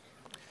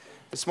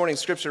This morning's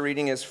scripture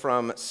reading is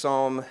from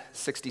Psalm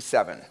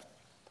 67.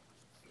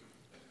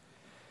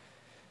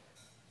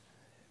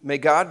 May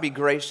God be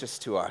gracious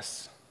to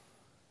us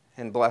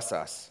and bless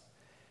us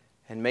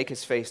and make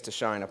his face to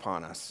shine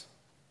upon us,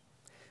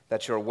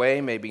 that your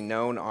way may be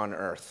known on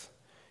earth,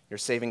 your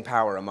saving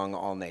power among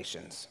all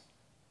nations.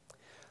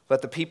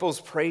 Let the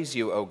peoples praise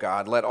you, O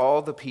God. Let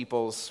all the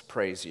peoples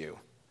praise you.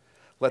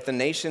 Let the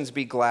nations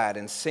be glad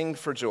and sing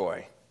for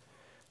joy,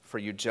 for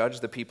you judge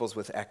the peoples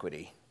with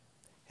equity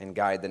and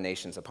guide the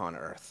nations upon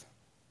earth.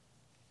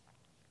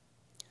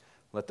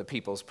 Let the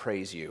peoples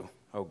praise you,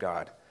 O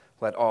God.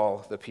 Let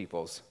all the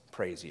peoples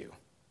praise you.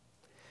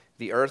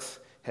 The earth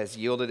has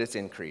yielded its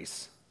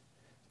increase.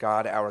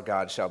 God, our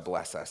God, shall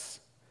bless us.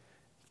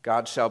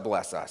 God shall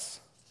bless us.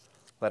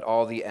 Let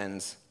all the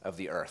ends of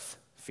the earth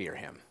fear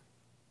him.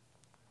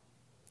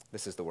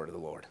 This is the word of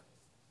the Lord.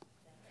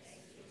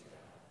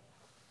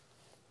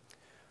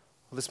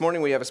 Well, this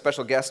morning we have a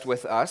special guest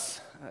with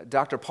us.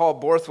 Dr. Paul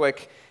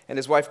Borthwick and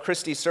his wife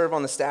Christy serve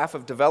on the staff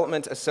of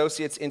Development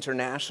Associates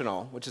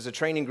International, which is a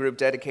training group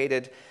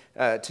dedicated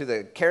to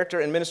the character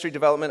and ministry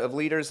development of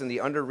leaders in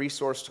the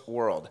under-resourced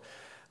world.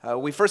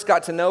 We first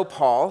got to know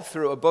Paul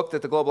through a book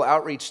that the Global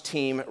Outreach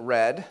team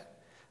read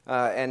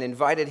and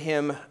invited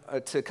him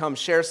to come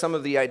share some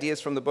of the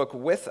ideas from the book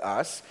with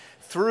us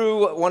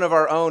through one of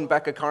our own,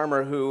 Becca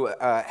Carmer, who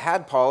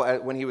had Paul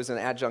when he was an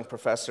adjunct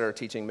professor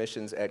teaching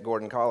missions at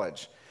Gordon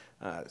College.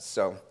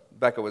 So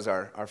Becca was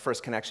our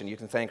first connection. You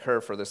can thank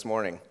her for this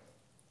morning.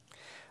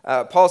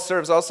 Paul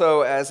serves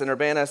also as an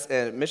Urbana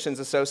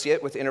missions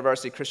associate with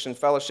InterVarsity Christian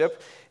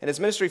Fellowship, and his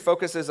ministry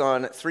focuses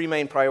on three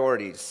main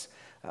priorities: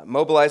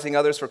 mobilizing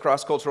others for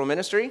cross-cultural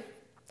ministry,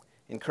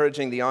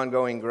 encouraging the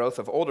ongoing growth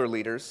of older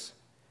leaders,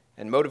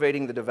 and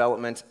motivating the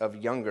development of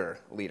younger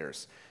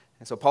leaders.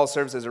 And so Paul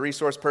serves as a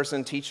resource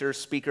person, teacher,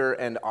 speaker,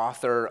 and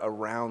author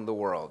around the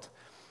world.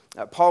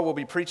 Paul will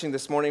be preaching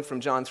this morning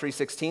from John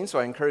 3:16, so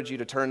I encourage you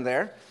to turn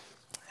there.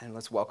 And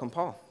let's welcome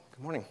Paul.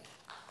 Good morning.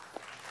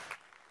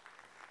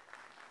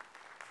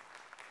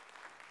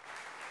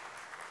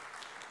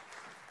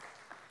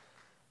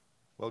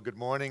 Well, good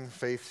morning,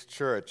 Faith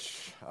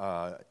Church.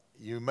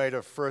 You might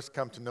have first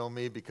come to know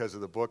me because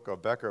of the book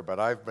of Becker, but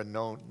I've been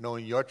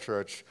knowing your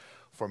church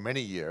for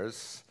many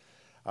years.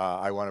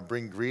 I want to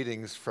bring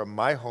greetings from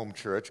my home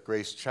church,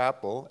 Grace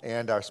Chapel,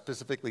 and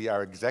specifically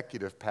our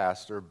executive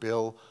pastor,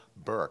 Bill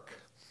Burke.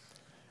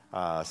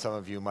 Some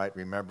of you might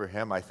remember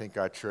him. I think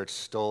our church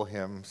stole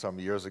him some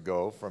years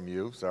ago from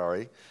you,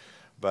 sorry.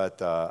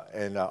 But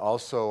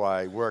also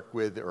I work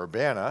with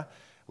Urbana,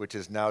 which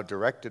is now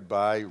directed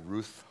by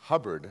Ruth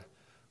Hubbard,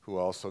 who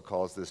also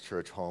calls this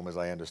church home, as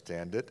I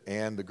understand it.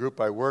 And the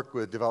group I work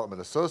with, Development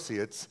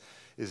Associates,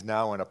 is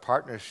now in a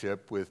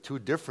partnership with two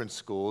different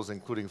schools,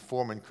 including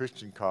Foreman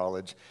Christian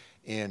College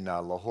in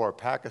Lahore,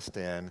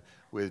 Pakistan,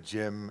 with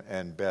Jim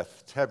and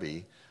Beth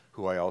Tebby,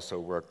 who I also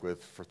work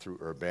with through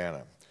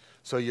Urbana.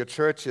 So your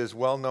church is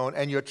well known,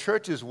 and your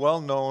church is well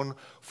known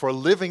for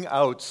living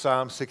out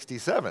Psalm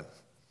 67.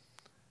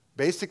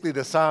 Basically,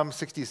 the Psalm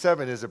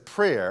 67 is a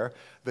prayer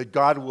that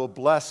God will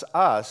bless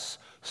us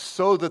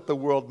so that the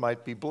world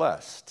might be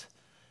blessed.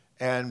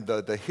 And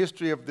the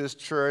history of this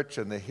church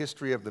and the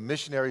history of the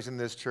missionaries in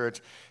this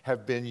church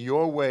have been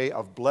your way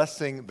of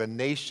blessing the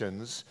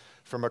nations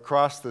from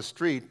across the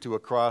street to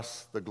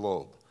across the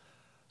globe.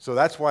 So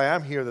that's why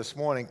I'm here this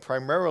morning,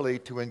 primarily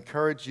to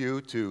encourage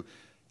you to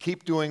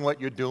keep doing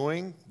what you're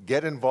doing,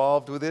 get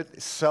involved with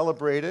it,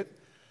 celebrate it.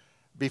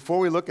 Before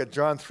we look at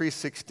John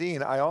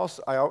 3:16,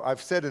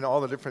 I've said in all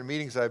the different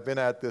meetings I've been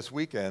at this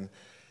weekend,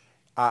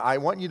 I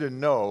want you to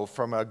know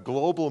from a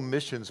global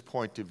missions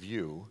point of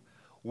view,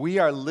 we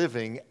are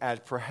living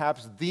at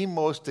perhaps the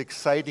most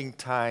exciting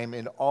time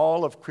in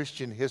all of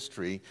Christian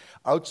history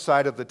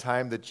outside of the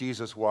time that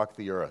Jesus walked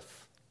the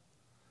earth.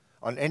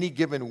 On any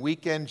given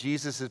weekend,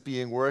 Jesus is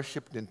being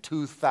worshiped in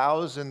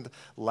 2,000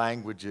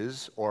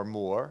 languages or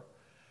more.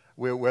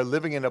 We're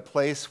living in a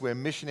place where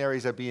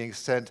missionaries are being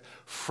sent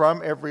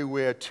from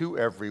everywhere to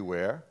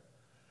everywhere.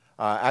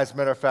 As a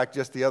matter of fact,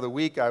 just the other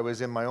week, I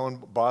was in my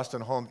own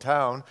Boston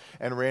hometown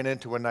and ran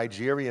into a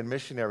Nigerian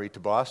missionary to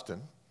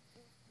Boston.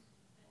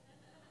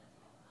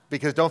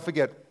 Because don't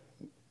forget,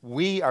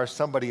 we are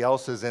somebody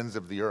else's ends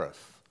of the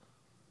earth.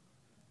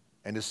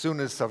 And as soon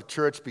as a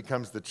church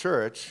becomes the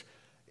church,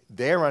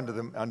 they're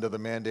under the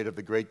mandate of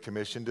the Great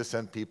Commission to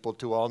send people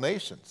to all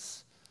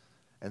nations.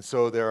 And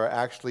so there are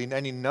actually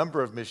any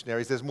number of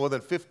missionaries. There's more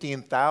than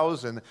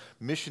 15,000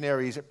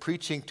 missionaries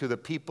preaching to the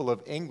people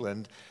of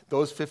England.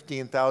 Those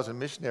 15,000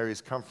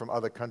 missionaries come from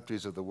other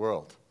countries of the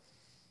world.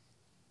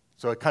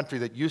 So a country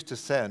that used to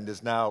send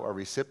is now a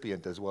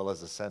recipient as well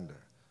as a sender.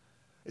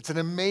 It's an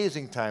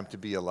amazing time to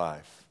be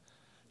alive.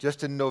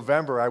 Just in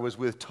November, I was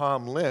with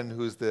Tom Lynn,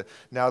 who's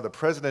now the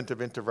president of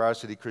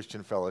InterVarsity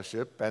Christian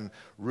Fellowship, and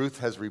Ruth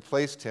has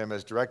replaced him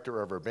as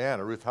director of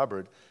Urbana, Ruth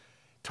Hubbard.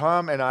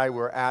 Tom and I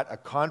were at a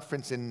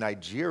conference in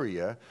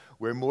Nigeria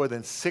where more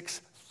than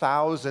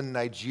 6,000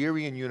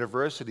 Nigerian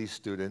university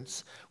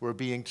students were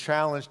being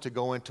challenged to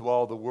go into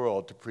all the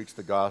world to preach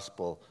the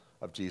gospel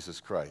of Jesus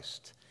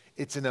Christ.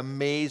 It's an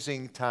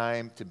amazing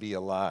time to be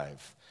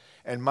alive.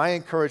 And my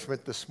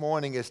encouragement this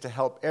morning is to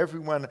help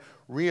everyone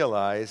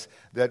realize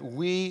that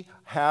we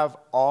have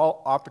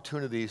all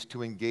opportunities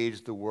to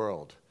engage the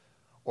world.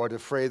 Or to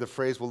the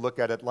phrase we'll look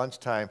at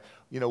lunchtime,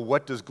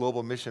 what does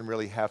global mission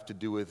really have to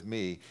do with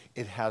me?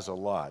 It has a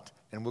lot.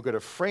 And we're going to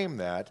frame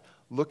that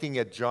looking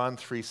at John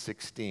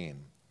 3:16.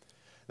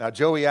 Now,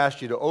 Joey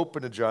asked you to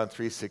open to John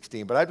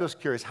 3:16, but I'm just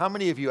curious, how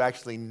many of you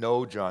actually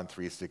know John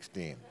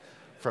 3:16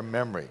 from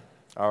memory?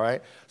 All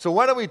right? So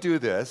why don't we do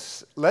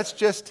this? Let's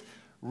just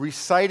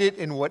recite it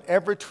in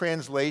whatever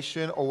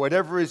translation or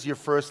whatever is your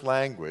first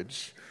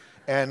language,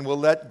 and we'll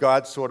let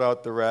God sort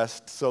out the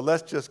rest. So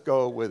let's just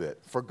go with it.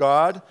 For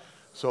God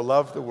so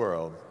loved the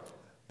world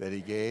that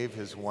he gave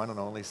his one and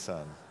only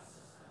Son,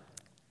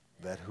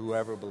 that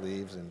whoever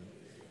believes in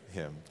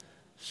him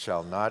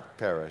shall not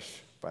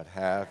perish, but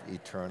have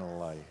eternal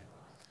life.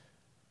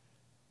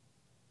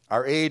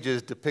 Our age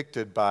is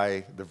depicted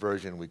by the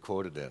version we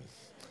quoted in.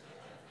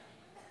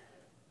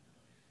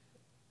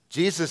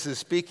 Jesus is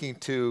speaking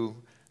to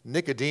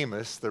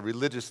Nicodemus, the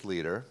religious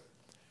leader,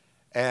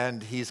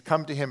 and he's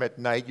come to him at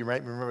night. You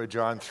might remember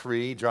John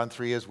 3. John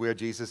 3 is where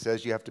Jesus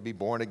says you have to be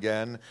born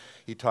again.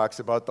 He talks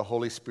about the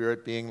Holy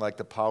Spirit being like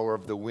the power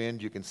of the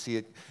wind. You can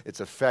see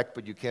its effect,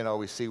 but you can't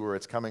always see where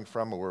it's coming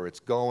from or where it's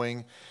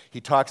going. He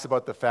talks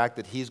about the fact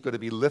that he's going to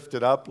be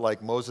lifted up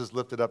like Moses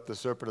lifted up the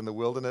serpent in the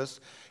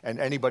wilderness, and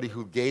anybody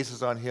who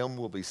gazes on him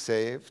will be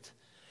saved.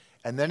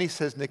 And then he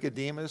says,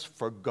 Nicodemus,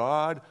 for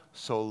God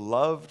so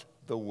loved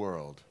the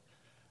world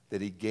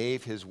that he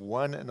gave his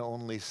one and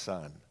only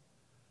Son,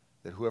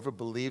 that whoever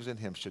believes in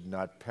him should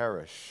not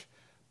perish,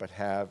 but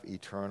have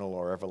eternal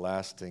or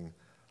everlasting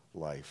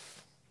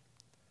life.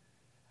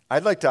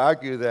 I'd like to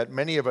argue that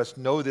many of us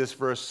know this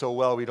verse so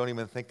well we don't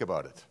even think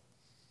about it.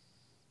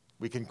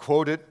 We can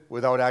quote it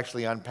without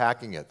actually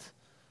unpacking it,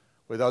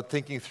 without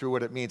thinking through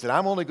what it means. And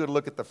I'm only going to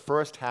look at the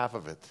first half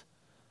of it.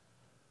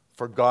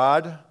 For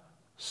God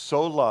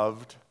so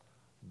loved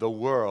the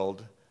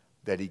world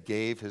that he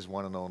gave his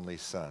one and only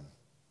Son.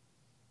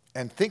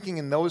 And thinking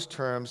in those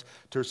terms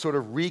to sort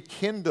of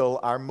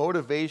rekindle our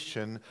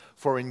motivation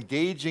for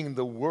engaging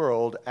the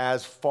world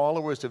as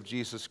followers of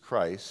Jesus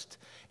Christ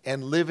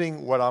and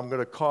living what I'm going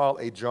to call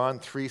a John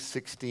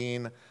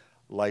 3:16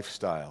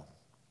 lifestyle.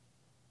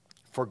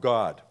 For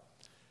God.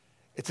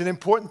 It's an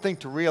important thing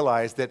to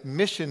realize that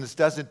missions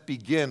doesn't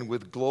begin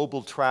with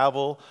global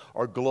travel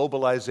or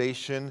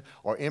globalization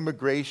or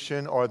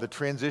immigration or the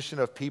transition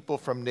of people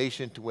from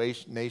nation to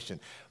nation.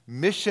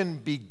 Mission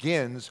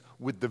begins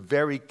with the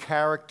very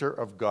character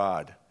of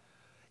God.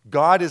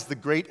 God is the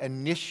great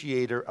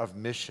initiator of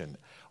mission.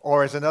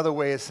 Or as another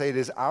way to say it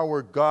is,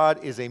 our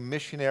God is a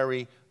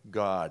missionary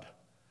God.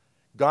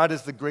 God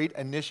is the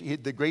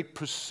great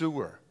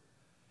pursuer.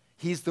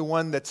 He's the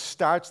one that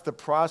starts the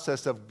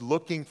process of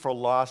looking for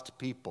lost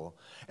people.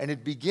 And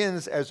it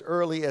begins as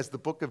early as the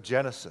book of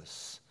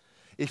Genesis.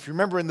 If you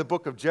remember in the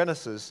book of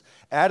Genesis,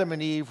 Adam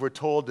and Eve were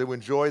told to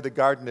enjoy the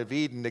Garden of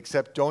Eden,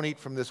 except don't eat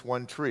from this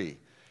one tree.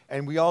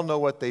 And we all know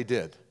what they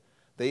did.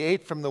 They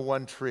ate from the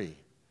one tree.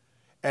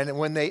 And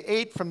when they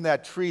ate from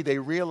that tree, they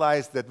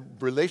realized that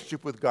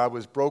relationship with God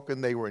was broken.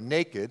 They were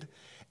naked,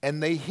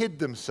 and they hid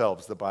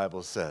themselves, the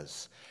Bible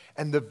says.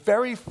 And the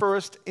very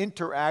first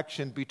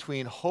interaction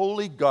between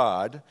holy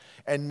God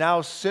and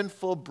now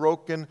sinful,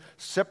 broken,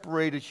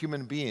 separated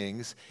human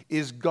beings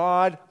is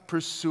God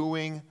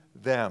pursuing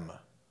them.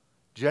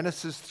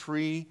 Genesis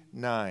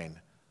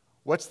 3:9.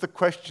 What's the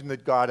question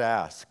that God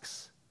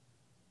asks?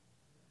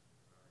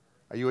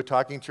 Are you a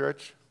talking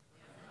church?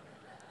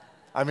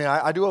 I mean,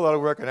 I do a lot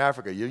of work in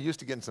Africa. You're used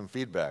to getting some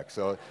feedback.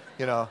 So,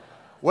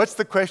 what's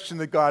the question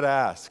that God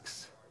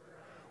asks?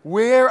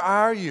 Where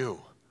are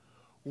you?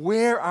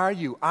 Where are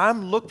you?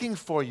 I'm looking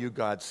for you,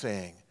 God's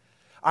saying.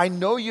 I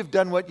know you've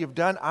done what you've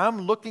done.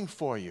 I'm looking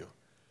for you.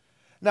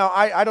 Now,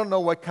 I don't know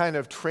what kind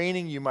of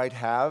training you might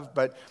have,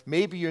 but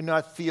maybe you're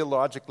not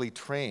theologically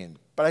trained.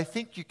 But I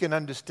think you can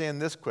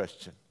understand this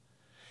question.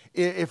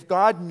 If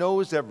God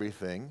knows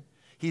everything,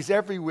 he's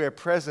everywhere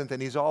present,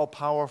 and he's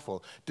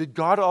all-powerful, did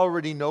God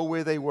already know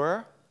where they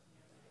were?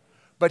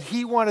 But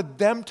he wanted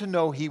them to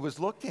know he was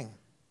looking.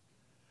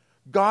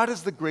 God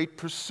is the great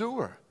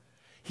pursuer.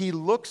 He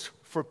looks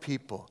for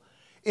people.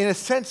 In a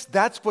sense,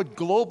 that's what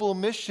global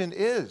mission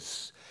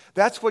is.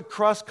 That's what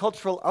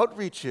cross-cultural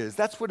outreach is.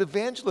 That's what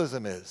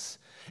evangelism is.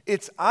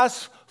 It's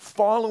us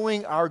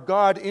following our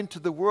God into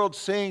the world,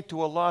 saying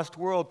to a lost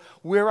world,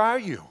 where are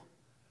you?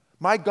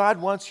 My God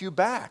wants you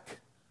back.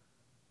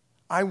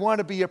 I want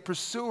to be a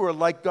pursuer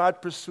like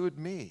God pursued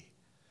me.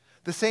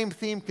 The same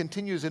theme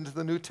continues into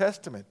the New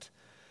Testament.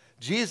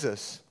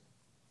 Jesus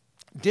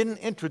didn't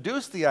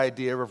introduce the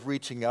idea of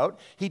reaching out.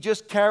 He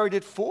just carried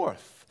it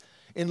forth.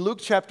 In Luke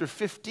chapter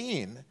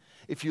 15,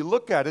 if you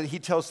look at it, he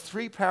tells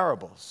 3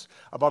 parables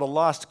about a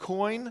lost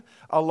coin,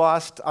 a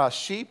lost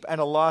sheep, and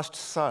a lost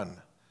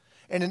son.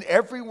 And in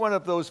every one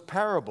of those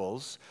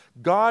parables,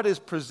 God is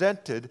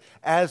presented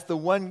as the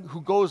one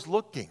who goes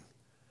looking.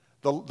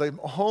 The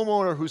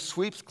homeowner who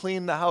sweeps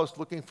clean the house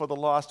looking for the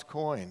lost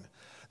coin.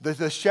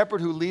 the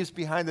shepherd who leaves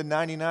behind the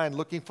 99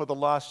 looking for the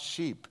lost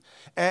sheep,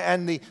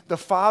 and the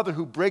father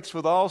who breaks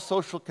with all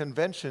social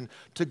convention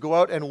to go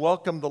out and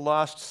welcome the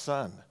lost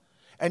son.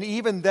 And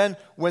even then,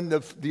 when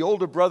the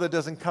older brother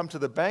doesn't come to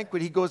the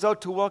banquet, he goes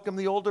out to welcome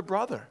the older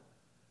brother.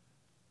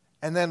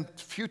 And then a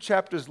few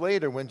chapters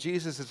later, when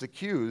Jesus is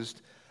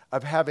accused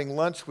of having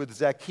lunch with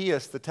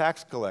Zacchaeus, the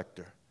tax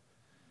collector,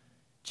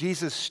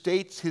 Jesus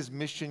states his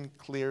mission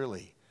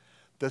clearly.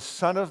 The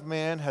Son of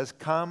Man has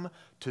come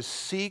to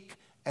seek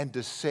and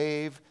to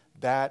save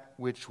that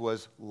which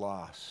was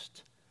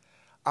lost.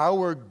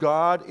 Our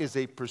God is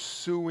a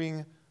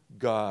pursuing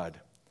God.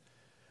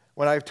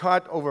 When I've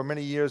taught over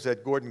many years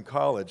at Gordon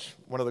College,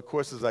 one of the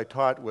courses I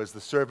taught was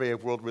the Survey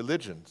of World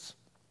Religions.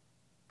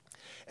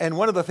 And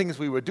one of the things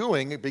we were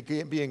doing,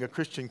 being a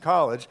Christian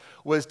college,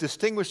 was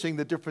distinguishing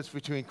the difference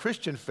between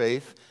Christian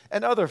faith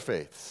and other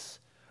faiths,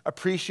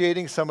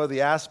 appreciating some of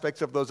the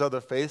aspects of those other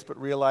faiths, but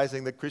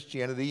realizing that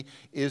Christianity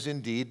is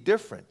indeed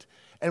different.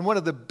 And one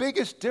of the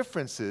biggest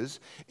differences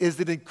is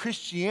that in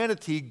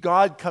Christianity,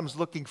 God comes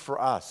looking for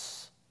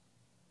us.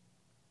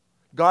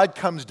 God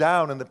comes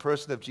down in the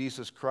person of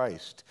Jesus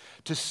Christ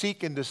to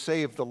seek and to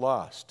save the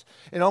lost.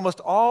 In almost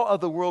all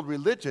other world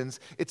religions,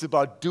 it's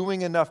about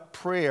doing enough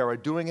prayer or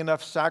doing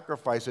enough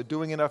sacrifice or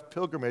doing enough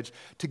pilgrimage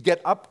to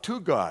get up to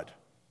God.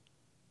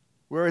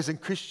 Whereas in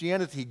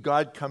Christianity,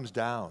 God comes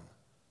down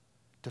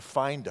to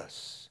find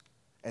us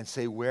and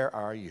say, "Where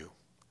are you?"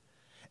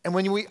 And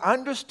when we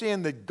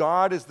understand that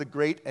God is the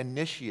great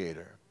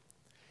initiator,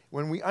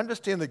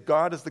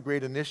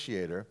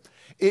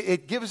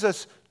 it gives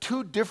us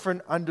two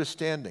different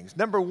understandings.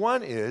 Number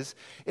one is,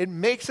 it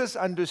makes us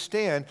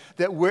understand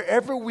that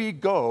wherever we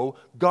go,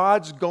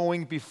 God's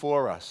going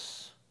before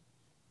us.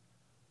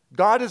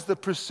 God is the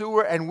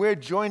pursuer and we're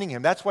joining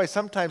him. That's why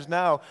sometimes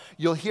now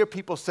you'll hear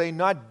people say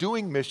not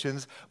doing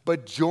missions,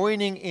 but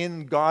joining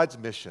in God's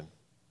mission.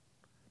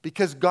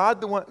 Because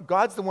God's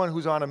the one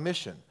who's on a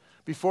mission.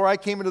 Before I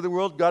came into the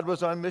world, God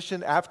was on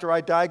mission. After I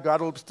die,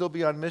 God will still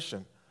be on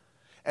mission.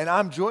 And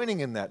I'm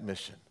joining in that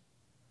mission.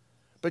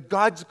 But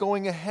God's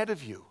going ahead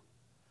of you.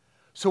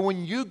 So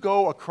when you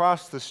go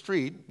across the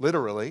street,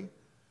 literally,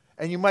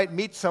 and you might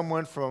meet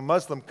someone from a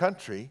Muslim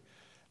country,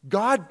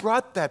 God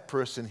brought that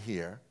person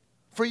here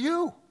for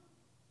you.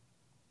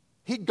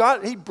 He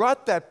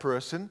brought that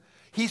person.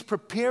 He's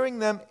preparing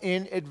them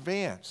in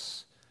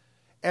advance.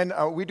 And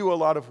we do a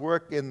lot of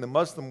work in the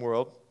Muslim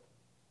world.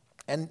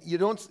 And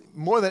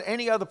more than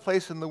any other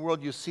place in the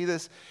world you see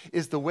this,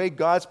 is the way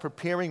God's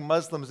preparing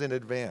Muslims in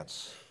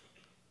advance.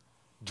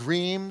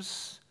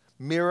 Dreams,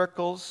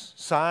 miracles,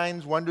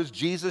 signs, wonders.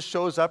 Jesus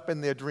shows up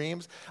in their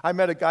dreams. I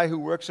met a guy who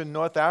works in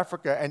North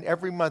Africa, and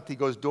every month he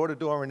goes door to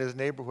door in his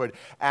neighborhood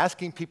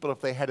asking people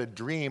if they had a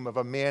dream of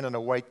a man in a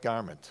white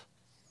garment.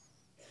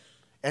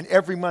 And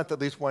every month at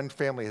least one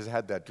family has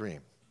had that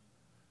dream.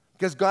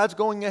 Because God's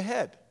going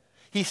ahead.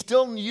 He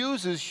still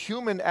uses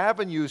human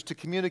avenues to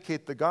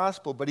communicate the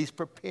gospel, but he's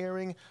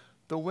preparing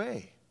the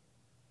way.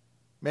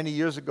 Many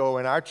years ago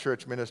in our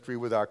church ministry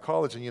with our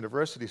college and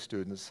university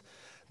students,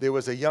 there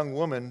was a young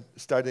woman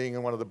studying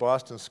in one of the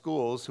Boston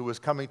schools who was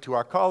coming to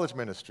our college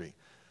ministry.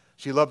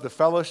 She loved the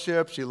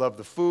fellowship, she loved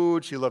the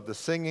food, she loved the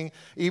singing,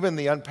 even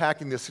the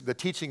unpacking, the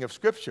teaching of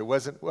Scripture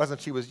wasn't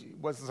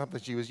something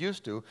she was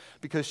used to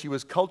because she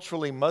was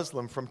culturally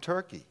Muslim from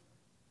Turkey.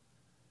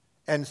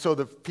 And so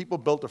the people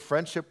built a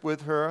friendship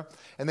with her,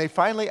 and they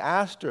finally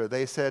asked her,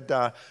 they said,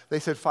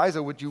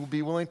 Faiza, would you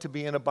be willing to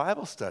be in a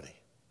Bible study?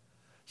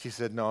 She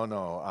said,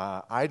 no,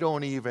 I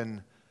don't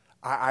even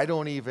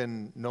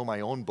know my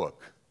own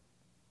book,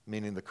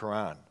 meaning the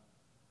Quran.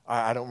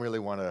 I don't really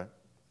want to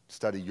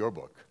study your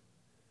book.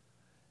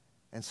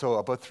 And so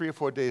about 3 or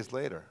 4 days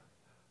later,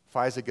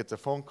 Faiza gets a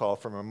phone call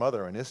from her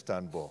mother in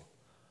Istanbul.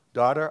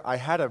 Daughter, I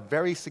had a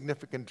very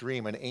significant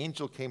dream. An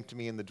angel came to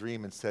me in the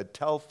dream and said,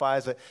 tell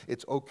Faiza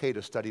it's okay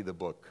to study the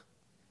book.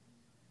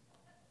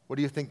 What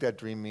do you think that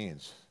dream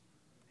means?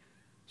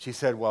 She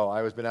said, well,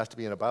 I was been asked to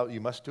be in a Bible. You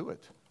must do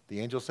it.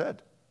 The angel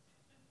said.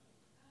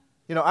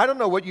 I don't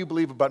know what you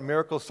believe about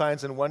miracles,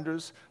 signs, and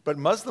wonders, but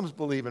Muslims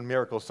believe in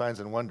miracles, signs,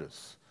 and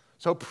wonders.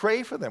 So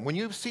pray for them. When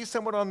you see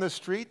someone on the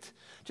street,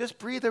 just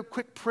breathe a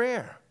quick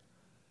prayer.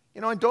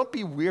 And don't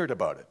be weird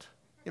about it.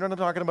 You know what I'm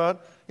talking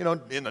about?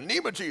 In the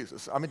name of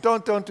Jesus.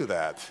 Don't do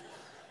that.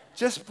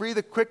 Just breathe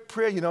a quick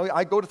prayer.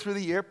 I go through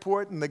the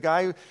airport and the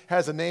guy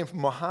has a name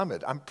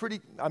Muhammad.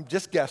 I'm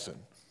just guessing.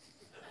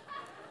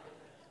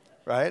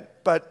 Right?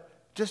 But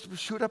just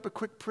shoot up a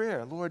quick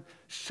prayer. Lord,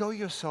 show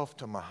yourself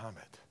to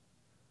Muhammad.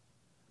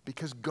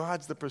 Because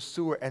God's the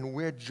pursuer and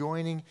we're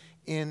joining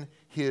in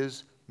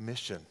his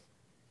mission.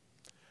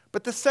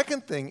 But the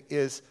second thing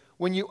is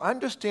when you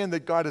understand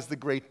that God is the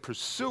great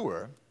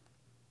pursuer,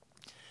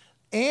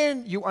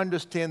 and you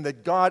understand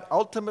that God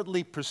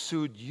ultimately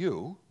pursued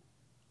you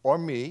or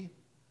me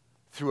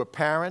through a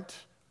parent,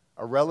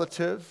 a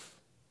relative,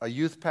 a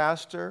youth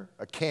pastor,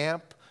 a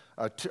camp,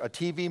 a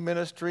TV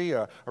ministry,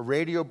 a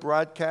radio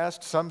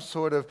broadcast, some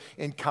sort of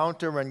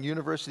encounter on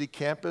university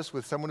campus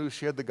with someone who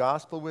shared the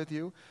gospel with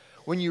you.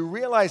 when you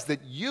realize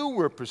that you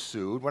were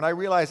pursued, when I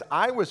realized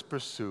I was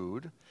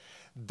pursued,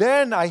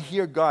 then I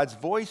hear God's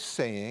voice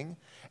saying,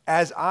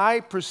 as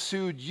I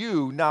pursued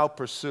you, now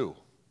pursue.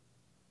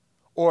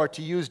 Or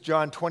to use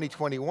John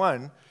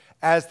 20:21,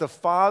 as the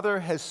Father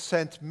has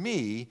sent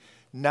me,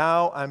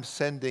 now I'm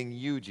sending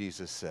you,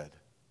 Jesus said.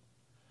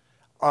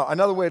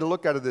 Another way to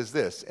look at it is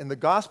this. In the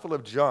Gospel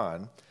of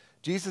John,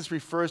 Jesus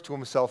refers to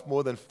himself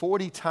more than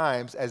 40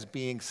 times as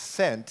being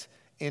sent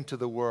into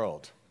the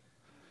world.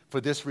 For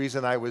this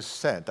reason I was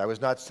sent. I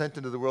was not sent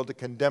into the world to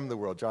condemn the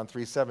world, John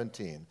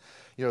 3:17.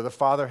 The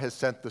Father has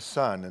sent the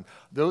Son. And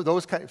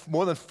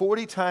more than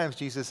 40 times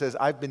Jesus says,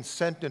 I've been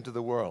sent into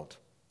the world.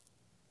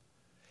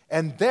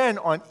 And then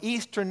on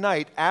Easter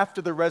night,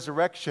 after the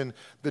resurrection,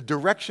 the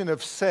direction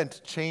of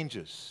sent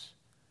changes.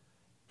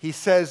 He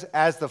says,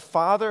 as the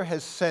Father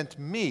has sent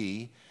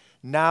me,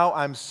 now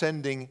I'm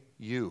sending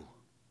you.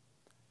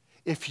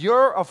 If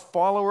you're a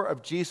follower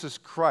of Jesus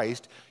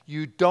Christ,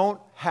 you don't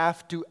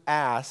have to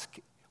ask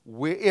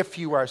if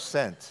you are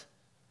sent.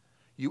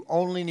 You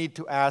only need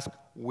to ask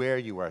where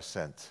you are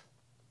sent.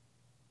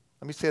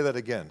 Let me say that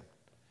again.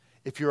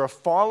 If you're a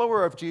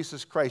follower of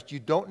Jesus Christ, you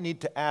don't need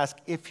to ask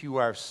if you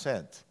are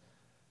sent.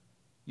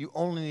 You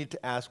only need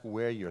to ask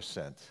where you're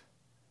sent.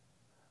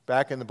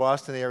 Back in the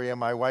Boston area,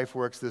 my wife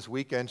works this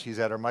weekend. She's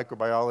at her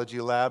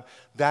microbiology lab.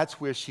 That's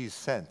where she's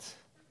sent.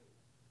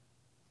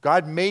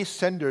 God may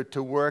send her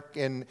to work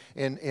in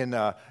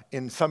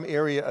some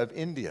area of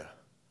India.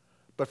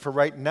 But for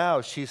right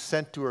now, she's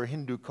sent to her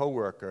Hindu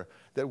coworker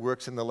that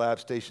works in the lab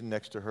station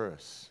next to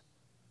hers.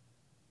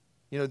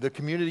 The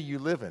community you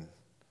live in.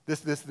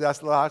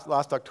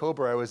 Last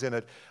October, I was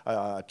in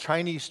a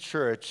Chinese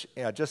church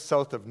just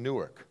south of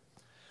Newark.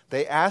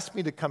 They asked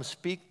me to come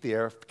speak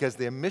there because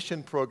their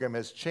mission program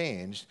has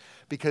changed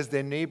because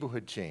their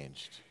neighborhood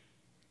changed.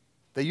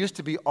 They used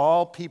to be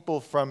all people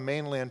from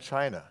mainland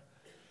China.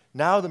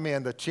 Now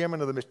the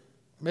chairman of the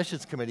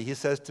missions committee, he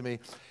says to me,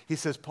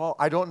 Paul,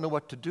 I don't know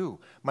what to do.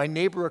 My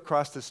neighbor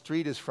across the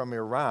street is from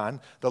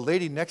Iran. The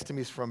lady next to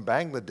me is from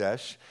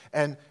Bangladesh.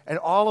 And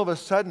all of a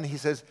sudden, he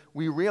says,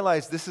 we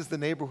realize this is the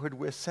neighborhood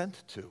we're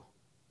sent to.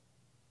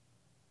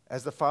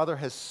 As the Father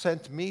has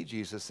sent me,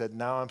 Jesus said,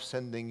 now I'm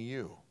sending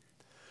you.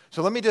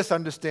 So let me just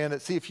understand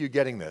it, see if you're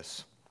getting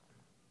this.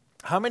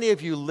 How many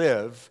of you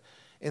live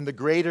in the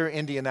greater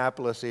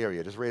Indianapolis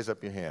area? Just raise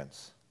up your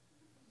hands.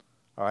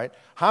 All right.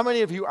 How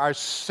many of you are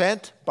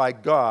sent by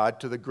God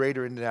to the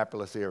greater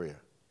Indianapolis area?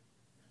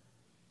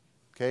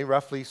 Okay,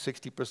 roughly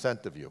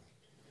 60% of you.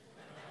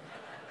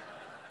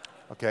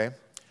 Okay.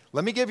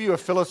 Let me give you a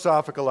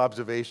philosophical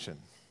observation.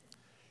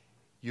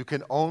 You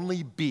can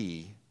only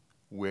be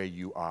where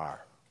you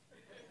are.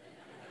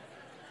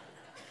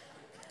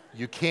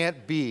 You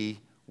can't be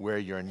where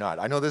you're not.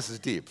 I know this is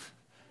deep,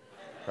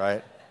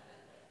 right?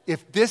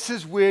 If this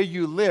is where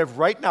you live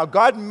right now,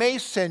 God may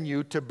send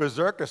you to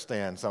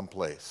Berserkistan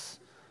someplace.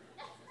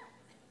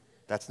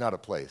 That's not a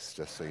place,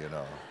 just so you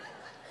know.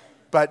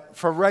 But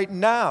for right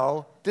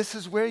now, this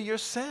is where you're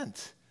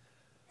sent.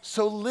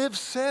 So live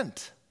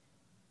sent.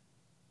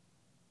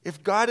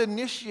 If God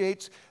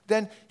initiates,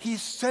 then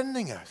He's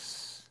sending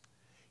us.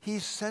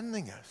 He's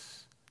sending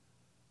us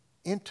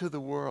into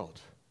the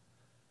world.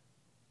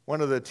 One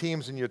of the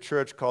teams in your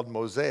church called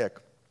Mosaic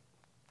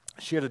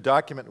shared a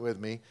document with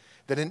me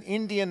that in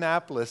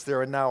Indianapolis there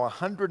are now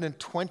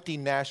 120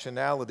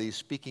 nationalities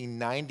speaking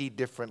 90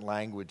 different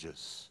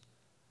languages.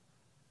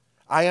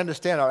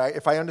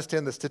 If I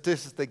understand the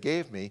statistics they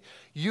gave me,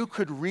 you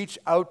could reach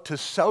out to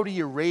Saudi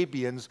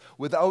Arabians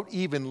without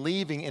even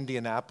leaving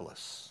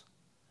Indianapolis.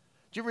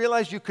 Do you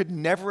realize you could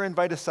never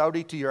invite a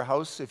Saudi to your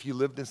house if you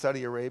lived in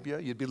Saudi Arabia?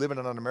 You'd be living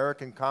on an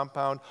American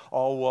compound,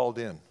 all walled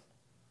in.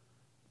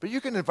 But you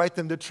can invite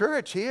them to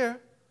church here.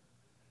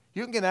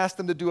 You can ask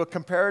them to do a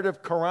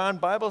comparative Quran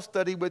Bible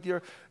study with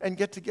and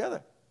get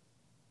together.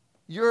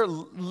 You're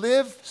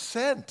live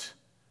sent.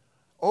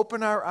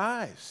 Open our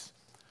eyes.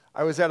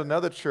 I was at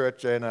another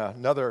church in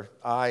another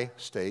I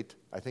state.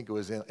 I think it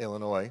was in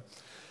Illinois.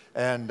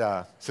 And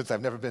since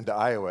I've never been to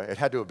Iowa, it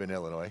had to have been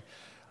Illinois.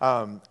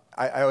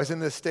 I was in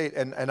this state,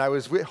 and I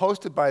was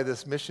hosted by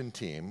this mission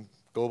team,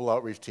 global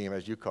outreach team,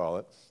 as you call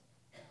it.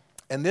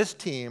 And this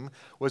team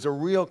was a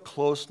real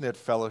close-knit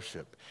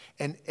fellowship.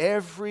 And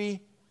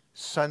every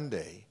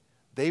Sunday,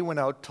 they went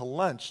out to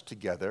lunch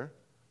together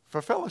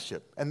for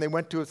fellowship. And they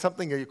went to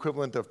something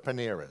equivalent of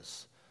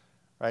Panera's,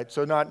 right?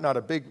 So not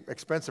a big,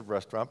 expensive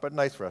restaurant, but a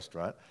nice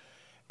restaurant.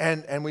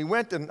 And we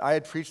went, and I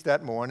had preached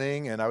that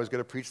morning, and I was going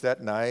to preach that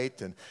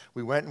night. And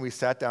we went and we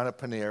sat down at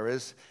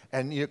Panera's.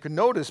 And you could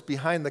notice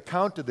behind the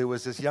counter there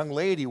was this young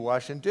lady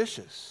washing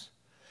dishes.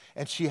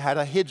 And she had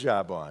a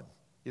hijab on.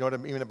 You know what I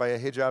mean by a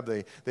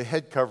hijab? The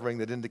head covering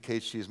that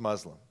indicates she's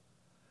Muslim.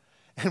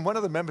 And one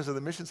of the members of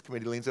the missions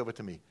committee leans over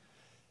to me.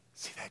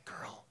 See that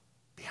girl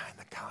behind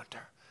the counter?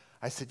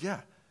 I said,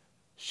 yeah,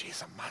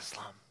 she's a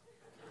Muslim.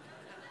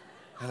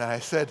 And I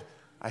said,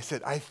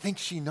 I think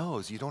she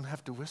knows. You don't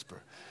have to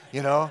whisper,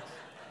 you know?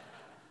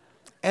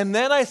 And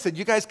then I said,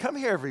 you guys come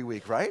here every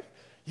week, right?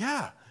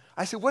 Yeah.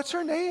 I said, what's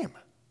her name?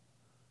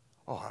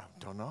 Oh, I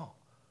don't know.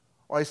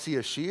 Oh, I see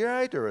a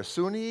Shiite or a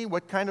Sunni.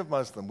 What kind of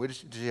Muslim?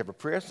 Does she have a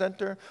prayer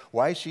center?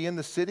 Why is she in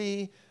the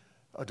city?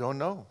 Oh, don't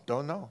know.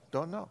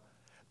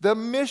 The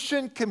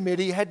mission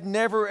committee had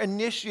never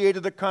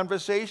initiated a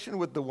conversation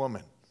with the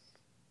woman.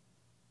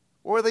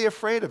 What were they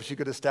afraid of? She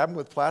could have stabbed him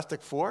with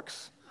plastic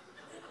forks?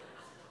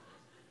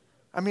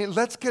 I mean,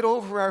 let's get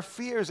over our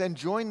fears and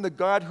join the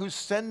God who's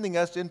sending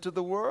us into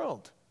the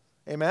world.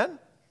 Amen?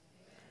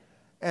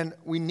 And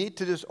we need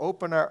to just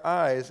open our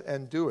eyes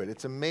and do it.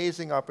 It's an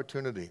amazing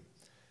opportunity.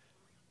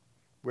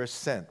 We're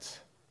sent.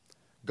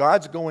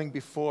 God's going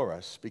before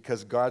us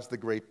because God's the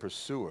great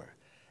pursuer.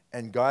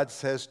 And God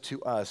says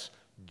to us,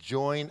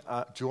 join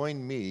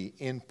me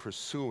in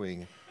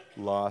pursuing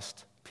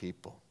lost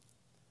people.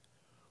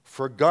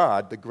 For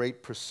God, the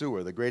great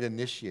pursuer, the great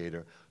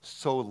initiator,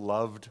 so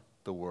loved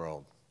the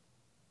world.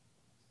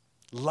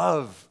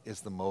 Love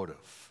is the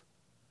motive.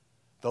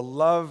 The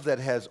love that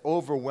has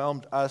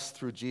overwhelmed us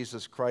through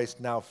Jesus Christ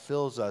now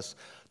fills us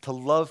to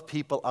love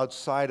people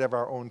outside of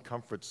our own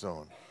comfort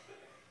zone.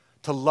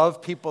 To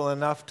love people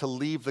enough to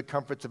leave the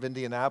comforts of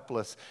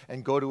Indianapolis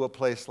and go to a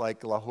place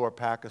like Lahore,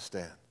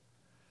 Pakistan.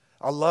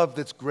 A love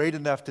that's great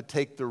enough to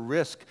take the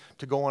risk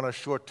to go on a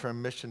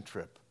short-term mission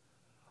trip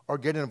or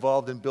get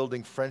involved in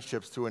building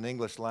friendships through an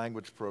English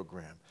language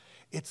program.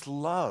 It's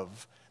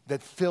love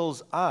that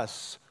fills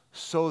us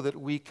so that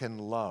we can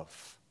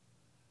love.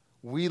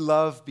 We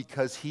love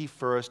because He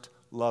first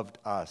loved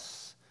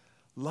us.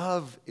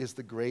 Love is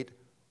the great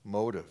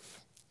motive.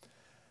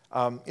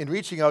 In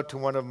reaching out to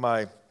one of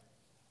my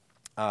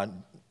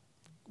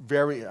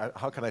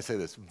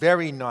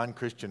very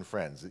non-Christian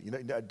friends,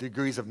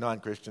 degrees of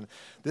non-Christian.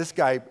 This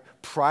guy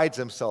prides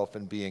himself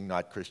in being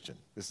not Christian.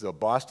 This is a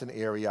Boston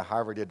area,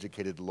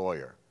 Harvard-educated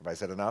lawyer. Have I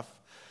said enough?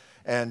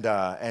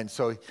 And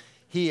so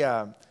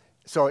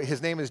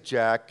his name is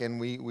Jack, and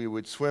we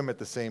would swim at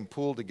the same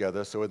pool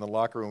together, so in the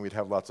locker room we'd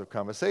have lots of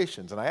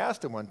conversations. And I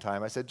asked him one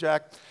time, I said,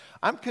 Jack,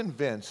 I'm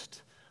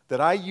convinced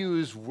that I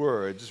use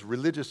words,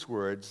 religious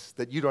words,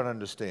 that you don't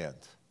understand.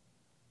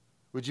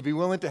 Would you be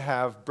willing to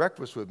have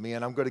breakfast with me,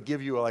 and I'm going to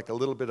give you like a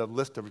little bit of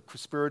list of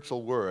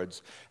spiritual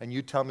words, and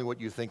you tell me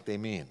what you think they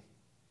mean.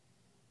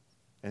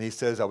 And he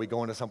says, are we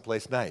going to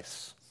someplace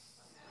nice?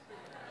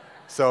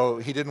 So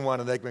he didn't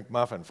want an Egg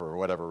McMuffin for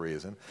whatever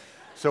reason.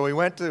 So we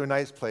went to a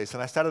nice place,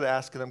 and I started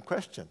asking him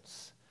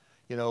questions.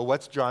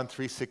 What's John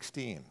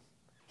 3:16?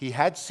 He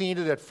had seen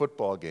it at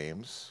football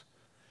games.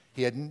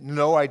 He had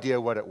no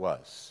idea what it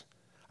was.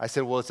 I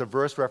said, well, it's a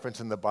verse reference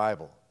in the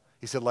Bible.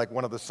 He said, like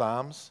one of the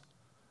Psalms?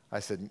 I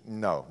said,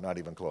 no, not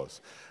even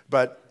close.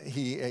 But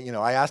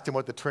I asked him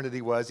what the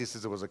Trinity was. He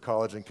says it was a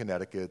college in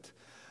Connecticut.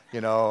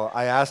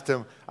 I asked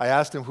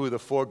him who the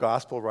four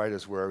gospel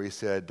writers were. He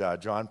said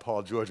John,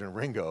 Paul, George, and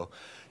Ringo.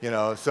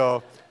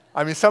 So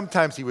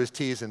sometimes he was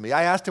teasing me.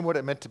 I asked him what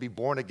it meant to be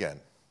born again.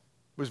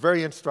 It was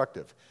very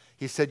instructive.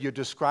 He said, you're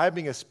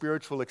describing a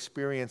spiritual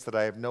experience that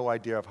I have no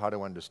idea of how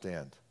to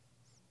understand,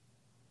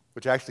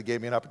 which actually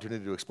gave me an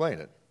opportunity to explain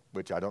it,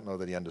 which I don't know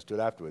that he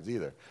understood afterwards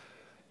either.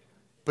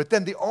 But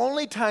then the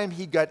only time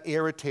he got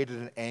irritated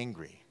and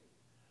angry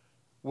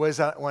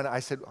was when I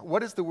said, what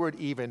does the word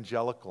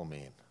evangelical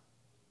mean?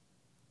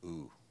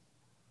 Ooh.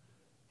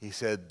 He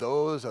said,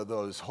 those are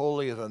those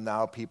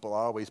holier-than-thou people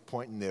always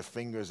pointing their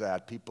fingers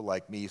at people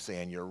like me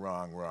saying, you're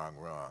wrong, wrong,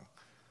 wrong.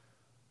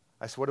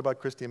 I said, what about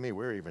Christy and me?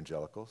 We're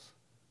evangelicals.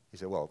 He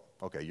said, well,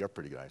 okay, you're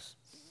pretty nice,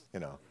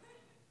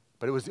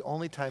 But it was the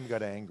only time he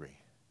got angry.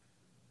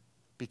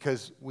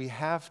 Because we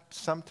have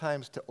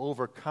sometimes to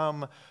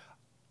overcome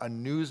a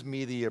news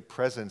media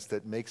presence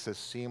that makes us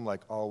seem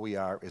like all we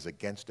are is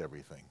against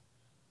everything.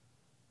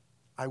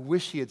 I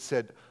wish he had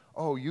said,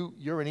 oh,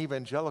 you're an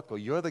evangelical.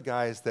 You're the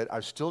guys that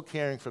are still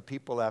caring for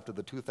people after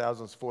the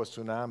 2004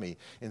 tsunami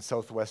in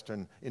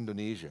southwestern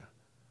Indonesia.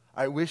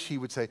 I wish he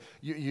would say,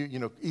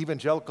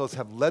 evangelicals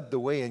have led the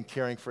way in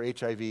caring for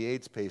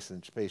HIV/AIDS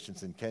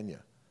patients in Kenya.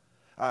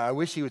 I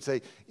wish he would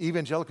say,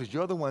 evangelicals,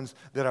 you're the ones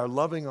that are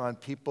loving on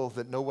people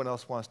that no one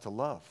else wants to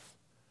love.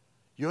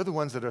 You're the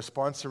ones that are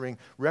sponsoring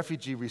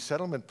refugee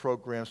resettlement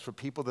programs for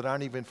people that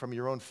aren't even from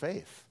your own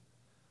faith.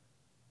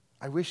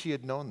 I wish he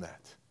had known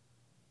that.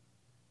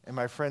 And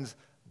my friends,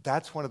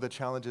 that's one of the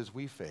challenges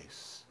we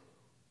face,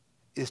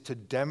 is to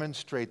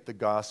demonstrate the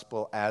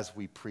gospel as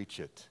we preach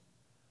it,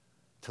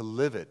 to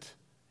live it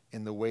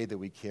in the way that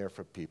we care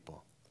for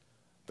people.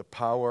 The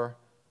power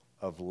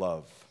of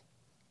love.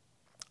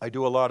 I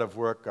do a lot of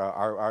work,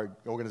 our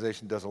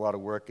organization does a lot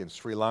of work in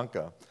Sri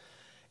Lanka.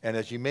 And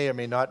as you may or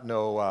may not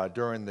know,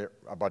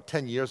 about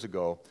 10 years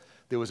ago,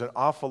 there was an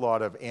awful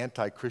lot of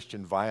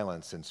anti-Christian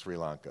violence in Sri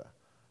Lanka,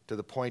 to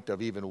the point of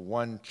even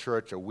one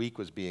church a week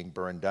was being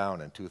burned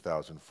down in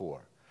 2004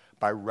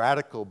 by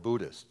radical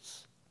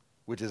Buddhists,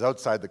 which is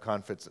outside the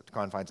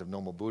confines of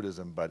normal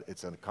Buddhism, but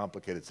it's a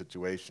complicated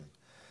situation.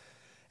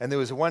 And there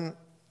was one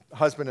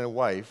husband and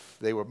wife.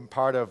 They were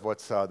part of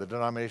what's the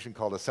denomination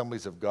called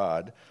Assemblies of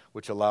God,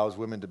 which allows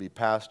women to be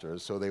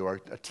pastors. So they were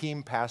a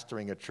team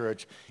pastoring a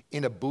church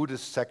in a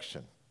Buddhist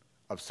section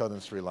of southern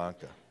Sri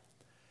Lanka.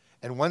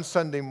 And one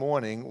Sunday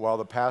morning, while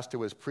the pastor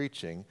was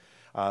preaching,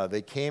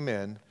 they came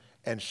in,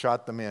 and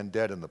shot the man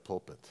dead in the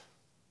pulpit.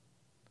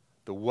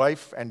 The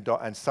wife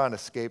and son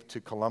escaped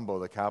to Colombo,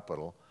 the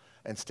capital,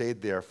 and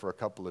stayed there for a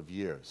couple of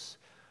years.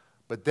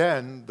 But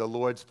then the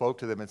Lord spoke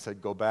to them and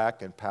said, go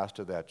back and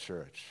pastor that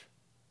church.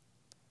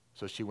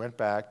 So she went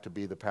back to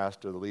be the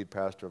pastor, the lead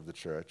pastor of the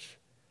church.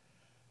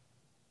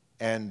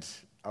 And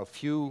a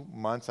few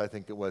months, I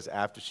think it was,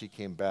 after she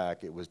came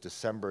back, it was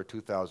December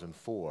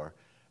 2004,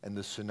 and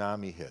the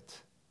tsunami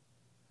hit.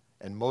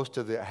 And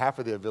half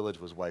of their village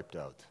was wiped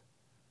out.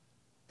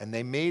 And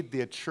they made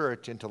their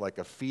church into like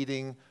a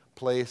feeding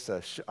place,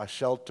 a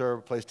shelter,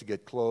 a place to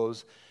get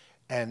clothes.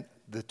 And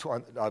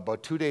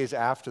about 2 days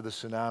after the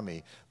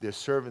tsunami, they're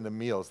serving the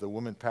meals. The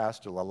woman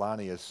pastor,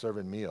 Lalani, is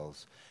serving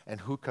meals. And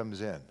who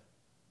comes in?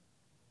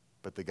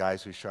 But the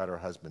guys who shot her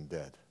husband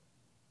dead.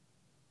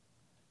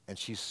 And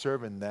she's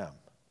serving them.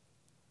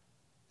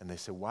 And they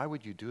said, why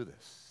would you do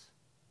this?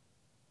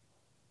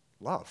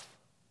 Love.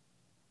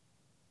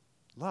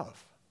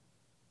 Love.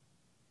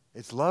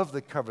 It's love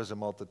that covers a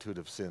multitude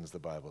of sins, the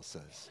Bible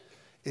says.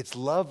 It's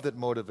love that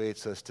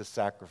motivates us to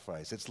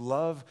sacrifice. It's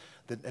love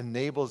that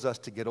enables us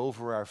to get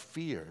over our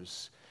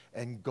fears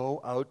and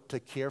go out to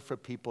care for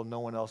people no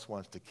one else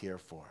wants to care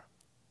for.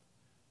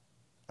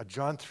 A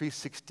John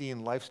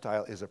 3:16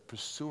 lifestyle is a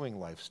pursuing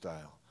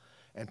lifestyle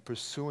and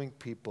pursuing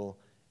people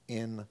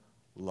in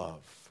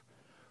love.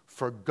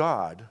 For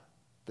God,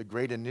 the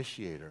great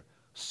initiator,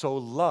 so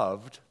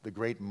loved, the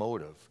great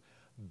motive,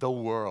 the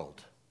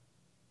world,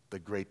 the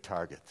great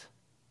target.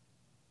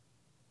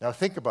 Now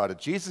think about it.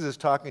 Jesus is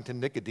talking to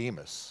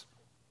Nicodemus,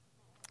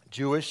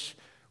 Jewish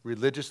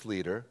religious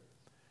leader,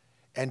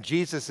 and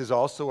Jesus is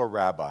also a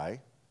rabbi.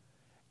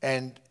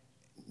 And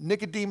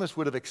Nicodemus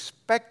would have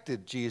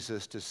expected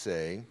Jesus to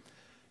say,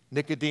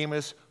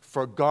 Nicodemus,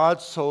 for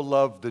God so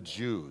loved the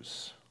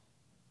Jews,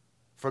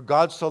 for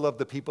God so loved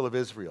the people of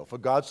Israel, for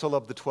God so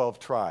loved the 12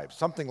 tribes,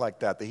 something like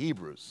that, the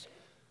Hebrews.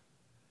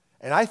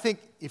 And I think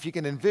if you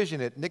can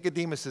envision it,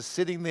 Nicodemus is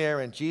sitting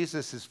there and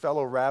Jesus, his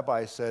fellow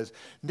rabbi, says,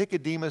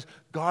 Nicodemus,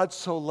 God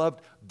so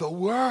loved the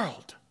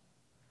world.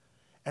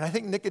 And I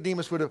think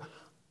Nicodemus would have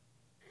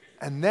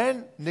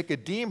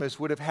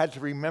had to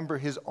remember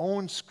his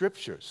own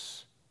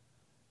scriptures.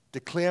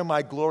 Declare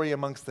my glory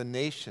amongst the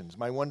nations,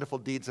 my wonderful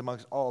deeds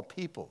amongst all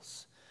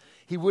peoples.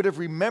 He would have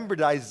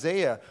remembered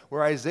Isaiah,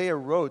 where Isaiah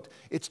wrote,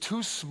 it's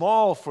too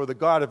small for the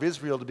God of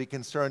Israel to be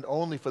concerned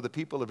only for the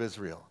people of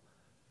Israel.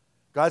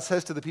 God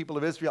says to the people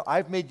of Israel,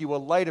 I've made you a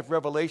light of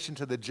revelation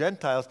to the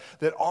Gentiles,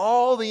 that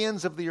all the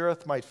ends of the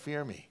earth might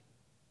fear me.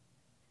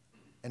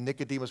 And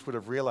Nicodemus would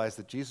have realized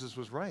that Jesus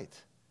was right.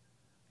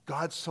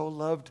 God so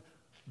loved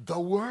the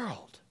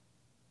world.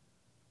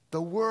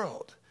 The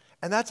world.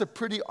 And that's a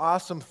pretty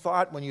awesome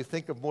thought when you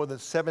think of more than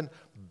 7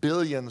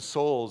 billion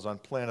souls on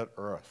planet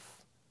Earth.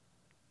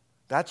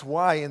 That's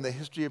why in the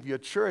history of your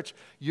church,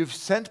 you've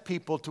sent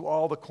people to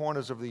all the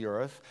corners of the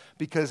earth,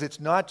 because it's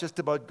not just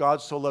about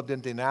God so loved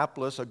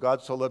Indianapolis, or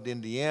God so loved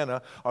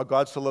Indiana, or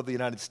God so loved the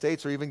United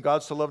States, or even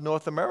God so loved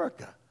North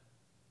America.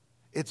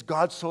 It's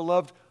God so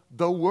loved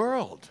the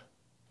world.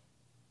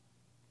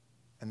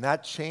 And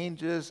that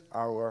changes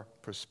our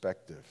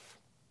perspective.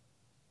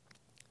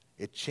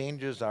 It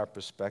changes our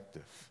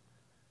perspective.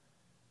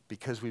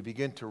 Because we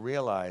begin to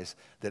realize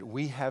that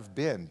we have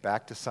been,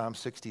 back to Psalm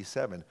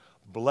 67,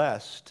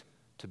 blessed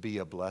to be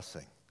a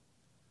blessing.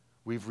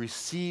 We've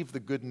received the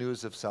good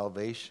news of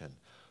salvation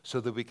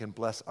so that we can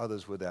bless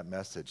others with that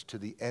message to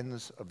the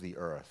ends of the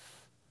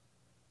earth.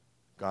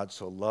 God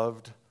so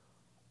loved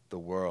the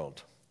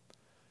world.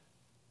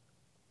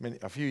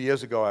 A few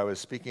years ago, I was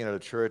speaking at a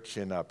church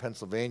in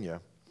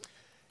Pennsylvania,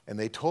 and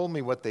they told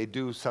me what they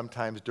do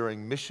sometimes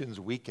during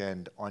Missions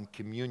Weekend on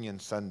Communion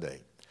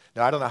Sunday.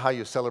 Now, I don't know how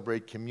you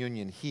celebrate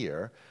communion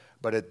here,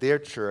 but at their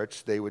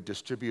church, they would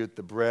distribute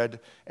the bread.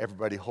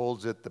 Everybody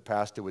holds it. The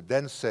pastor would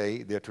then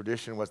say, their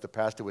tradition was the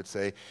pastor would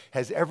say,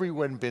 has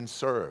everyone been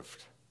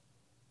served?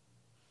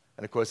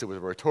 And of course, it was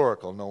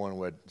rhetorical. No one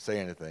would say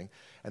anything.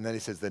 And then he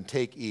says, then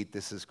take, eat.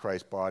 This is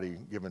Christ's body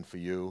given for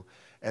you.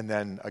 And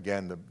then,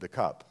 again, the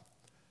cup.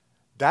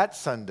 That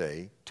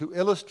Sunday, to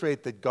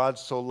illustrate that God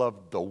so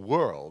loved the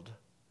world,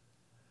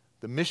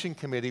 the mission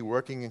committee,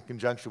 working in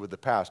conjunction with the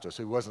pastor,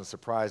 so he wasn't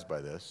surprised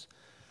by this,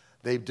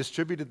 they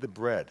distributed the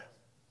bread.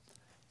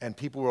 And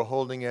people were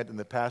holding it, and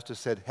the pastor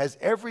said, has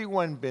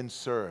everyone been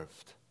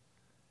served?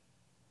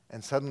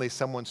 And suddenly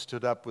someone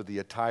stood up with the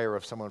attire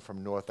of someone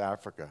from North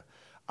Africa.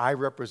 I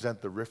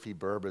represent the Rifi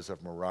Berbers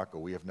of Morocco.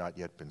 We have not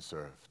yet been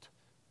served.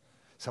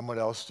 Someone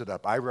else stood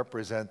up. I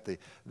represent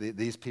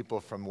these people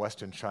from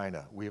Western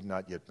China. We have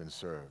not yet been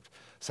served.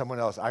 Someone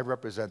else, I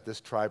represent this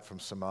tribe from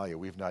Somalia.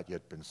 We have not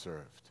yet been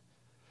served.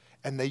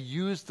 And they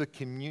used the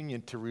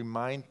communion to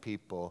remind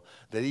people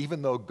that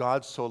even though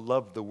God so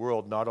loved the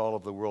world, not all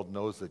of the world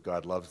knows that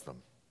God loves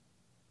them.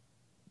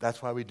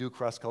 That's why we do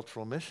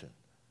cross-cultural mission.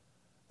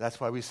 That's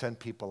why we send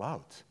people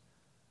out.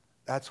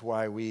 That's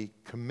why we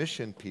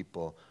commission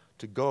people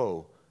to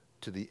go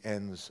to the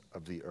ends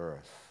of the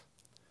earth.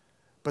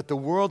 But the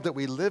world that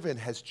we live in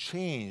has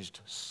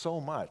changed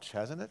so much,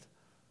 hasn't it?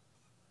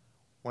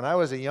 When I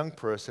was a young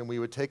person, we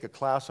would take a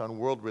class on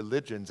world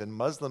religions, and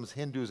Muslims,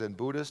 Hindus, and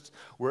Buddhists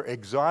were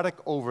exotic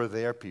over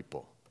their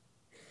people.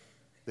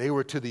 They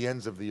were to the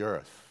ends of the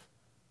earth.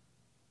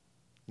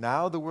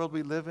 Now, the world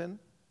we live in,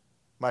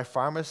 my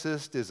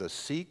pharmacist is a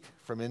Sikh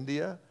from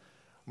India.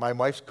 My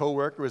wife's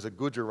coworker is a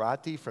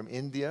Gujarati from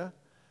India.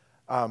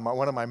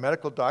 One of my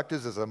medical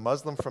doctors is a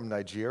Muslim from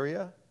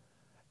Nigeria.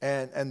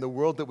 And the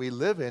world that we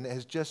live in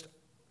has just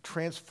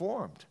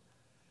transformed.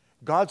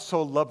 God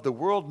so loved the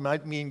world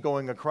might mean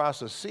going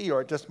across a sea,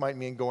 or it just might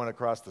mean going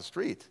across the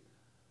street.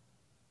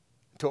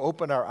 To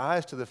open our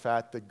eyes to the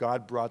fact that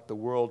God brought the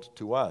world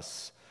to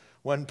us.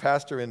 One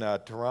pastor in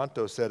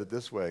Toronto said it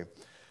this way.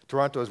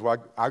 Toronto is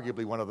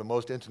arguably one of the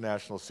most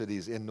international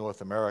cities in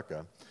North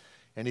America.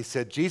 And he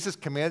said, Jesus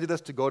commanded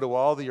us to go to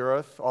all the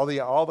earth, all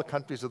the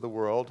countries of the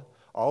world,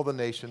 all the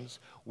nations.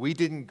 We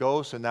didn't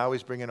go, so now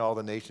he's bringing all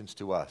the nations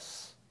to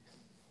us.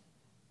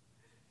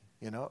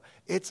 You know,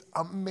 it's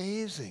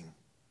amazing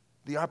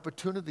the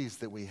opportunities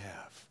that we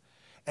have.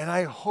 And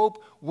I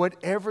hope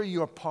whatever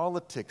your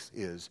politics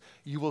is,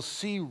 you will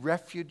see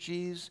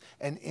refugees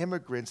and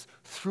immigrants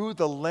through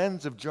the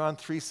lens of John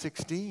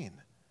 3:16.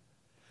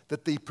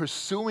 That the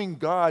pursuing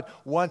God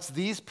wants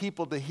these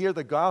people to hear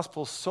the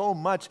gospel so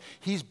much,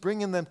 he's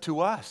bringing them to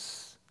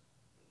us.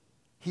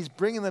 He's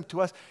bringing them to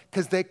us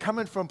because they're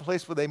coming from a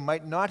place where they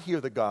might not hear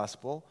the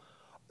gospel,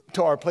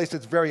 to our place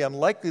that's very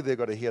unlikely they're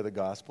going to hear the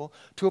gospel,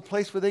 to a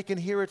place where they can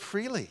hear it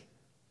freely.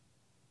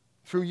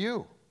 Through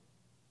you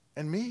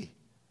and me.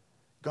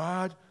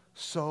 God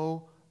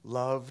so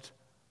loved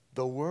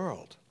the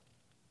world.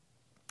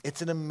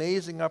 It's an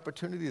amazing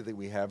opportunity that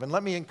we have. And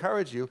let me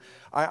encourage you,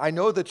 I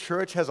know the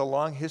church has a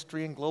long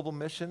history in global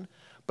mission,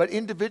 but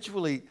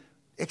individually,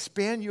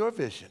 expand your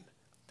vision.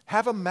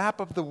 Have a map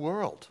of the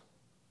world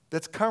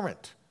that's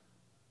current.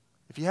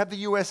 If you have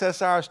the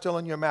USSR still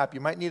on your map, you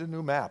might need a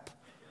new map.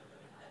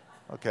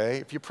 Okay?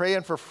 If you're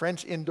praying for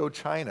French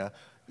Indochina,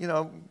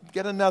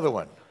 get another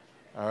one.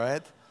 All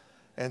right?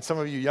 And some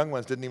of you young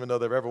ones didn't even know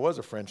there ever was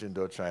a French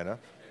Indochina.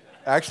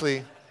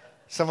 Actually,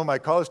 some of my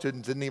college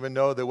students didn't even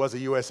know there was a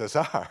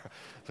USSR,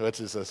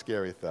 which is a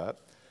scary thought.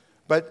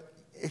 But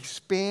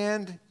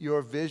expand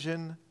your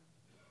vision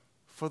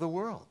for the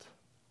world.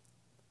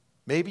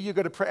 Maybe you're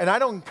going to pray, and I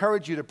don't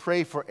encourage you to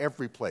pray for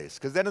every place,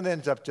 because then it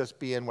ends up just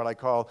being what I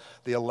call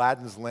the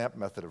Aladdin's lamp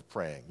method of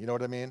praying. You know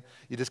what I mean?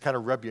 You just kind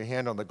of rub your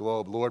hand on the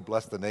globe, Lord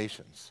bless the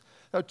nations.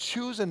 Now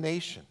choose a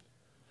nation.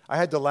 I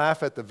had to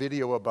laugh at the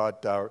video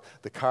about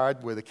the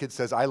card where the kid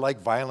says, I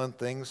like violent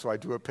things, so I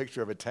drew a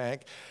picture of a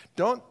tank.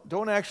 Don't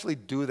actually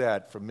do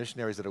that for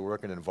missionaries that are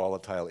working in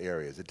volatile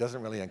areas. It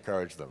doesn't really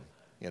encourage them.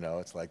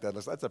 It's like,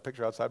 that's a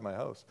picture outside my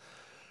house.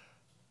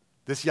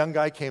 This young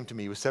guy came to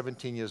me. He was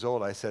 17 years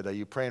old. I said, are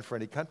you praying for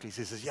any countries?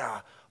 He says, yeah,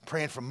 I'm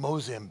praying for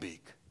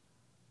Mozambique.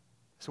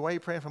 So why are you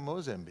praying for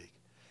Mozambique?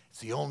 It's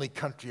the only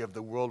country of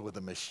the world with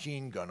a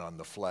machine gun on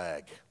the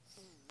flag.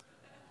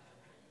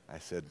 I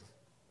said,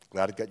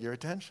 glad it got your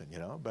attention,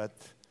 but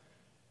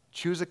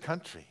choose a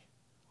country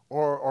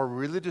or a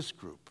religious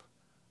group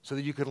so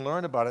that you can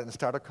learn about it and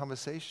start a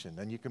conversation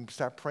and you can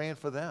start praying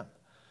for them,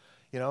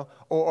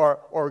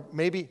 or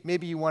maybe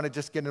you want to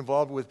just get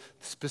involved with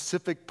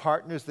specific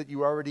partners that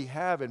you already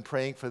have and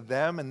praying for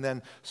them and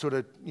then sort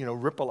of,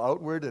 ripple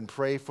outward and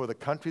pray for the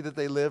country that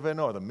they live in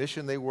or the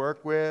mission they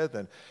work with.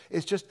 And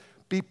it's just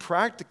be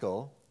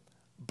practical,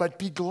 but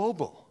be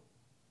global.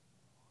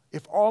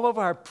 If all of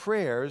our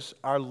prayers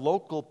are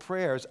local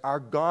prayers, our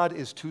God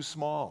is too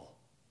small.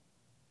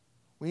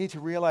 We need to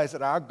realize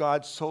that our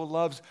God so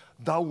loves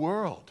the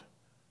world.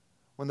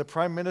 When the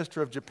Prime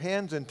Minister of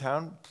Japan's in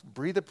town,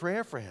 breathe a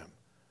prayer for him.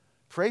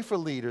 Pray for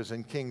leaders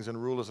and kings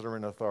and rulers that are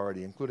in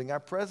authority, including our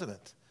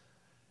president,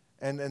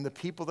 and the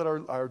people that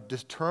are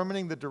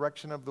determining the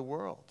direction of the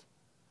world.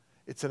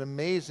 It's an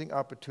amazing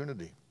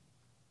opportunity.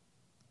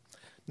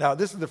 Now,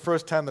 this is the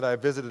first time that I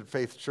visited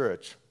Faith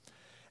Church.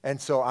 And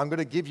so I'm going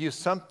to give you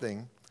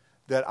something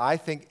that I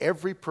think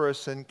every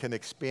person can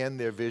expand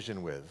their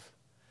vision with.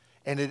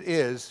 And it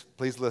is,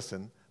 please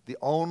listen, the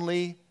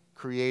only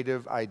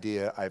creative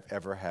idea I've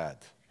ever had.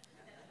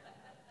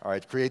 All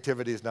right,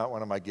 creativity is not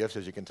one of my gifts,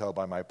 as you can tell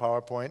by my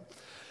PowerPoint.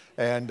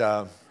 And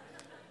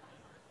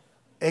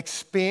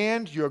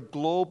expand your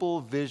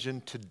global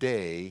vision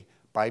today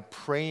by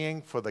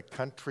praying for the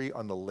country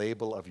on the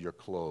label of your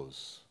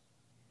clothes.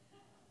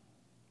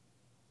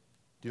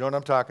 Do you know what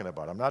I'm talking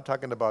about? I'm not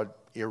talking about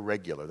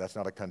irregular. That's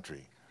not a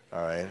country,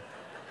 all right?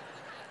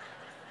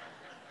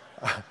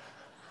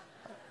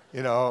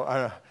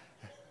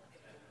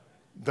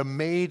 The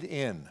made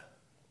in.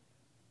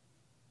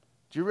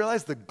 Do you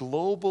realize the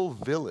global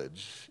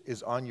village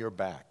is on your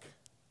back?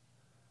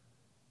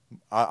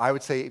 I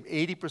would say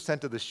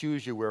 80% of the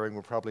shoes you're wearing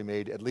were probably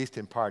made, at least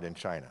in part, in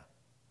China.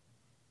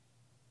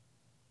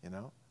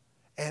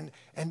 And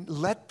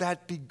let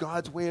that be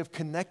God's way of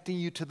connecting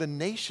you to the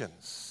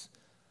nations.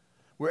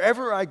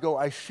 Wherever I go,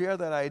 I share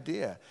that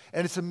idea.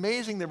 And it's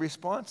amazing the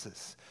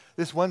responses.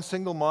 This one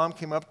single mom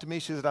came up to me.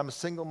 She said, I'm a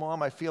single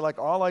mom. I feel like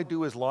all I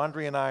do is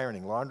laundry and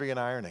ironing.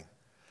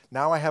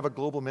 Now I have a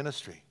global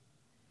ministry.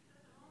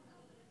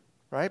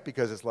 right?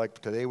 Because it's like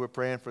today we're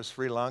praying for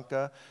Sri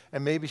Lanka,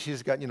 and maybe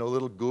she's got, a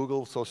little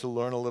Google, so she'll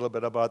learn a little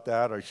bit about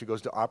that, or she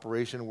goes to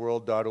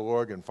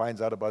operationworld.org and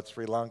finds out about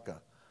Sri Lanka,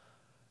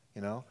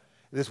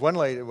 This one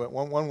lady,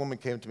 one woman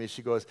came to me,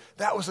 she goes,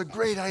 "That was a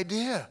great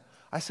idea."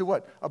 I said,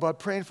 "What? About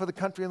praying for the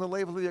country and the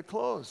label of your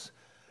clothes?"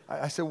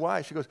 I said,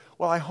 "Why?" She goes,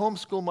 "Well, I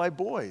homeschool my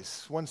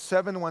boys. One's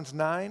 7, one's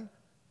 9.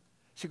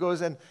 She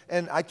goes, and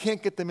I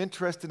can't get them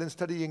interested in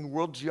studying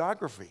world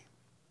geography.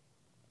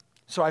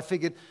 So I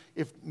figured,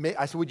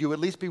 I said, "Would you at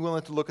least be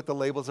willing to look at the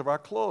labels of our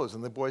clothes?"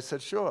 And the boys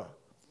said, "Sure."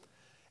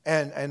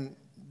 And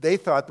they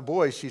thought, the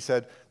boys, she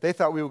said, they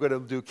thought we were going to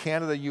do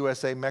Canada,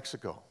 USA,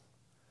 Mexico.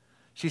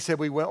 She said,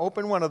 we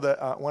opened one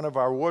of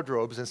our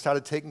wardrobes and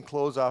started taking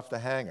clothes off the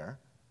hanger,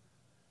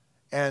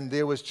 and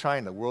there was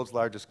China, world's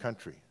largest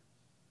country.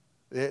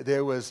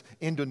 There was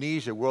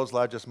Indonesia, world's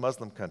largest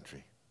Muslim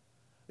country.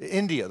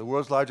 India, the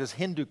world's largest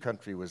Hindu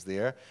country, was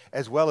there,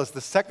 as well as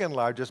the second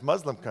largest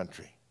Muslim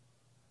country.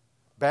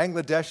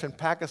 Bangladesh and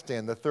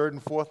Pakistan, the third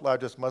and fourth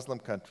largest Muslim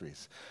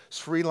countries.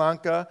 Sri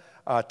Lanka,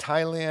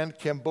 Thailand,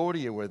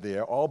 Cambodia were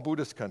there, all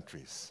Buddhist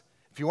countries.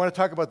 If you want to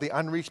talk about the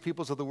unreached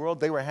peoples of the world,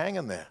 they were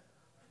hanging there.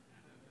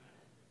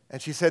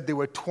 And she said there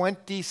were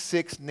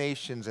 26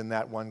 nations in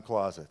that one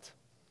closet.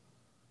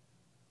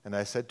 And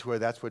I said to her,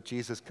 "That's what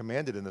Jesus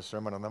commanded in the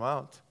Sermon on the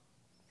Mount."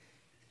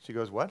 She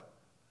goes, "What?"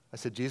 I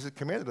said, "Jesus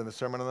commanded in the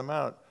Sermon on the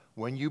Mount,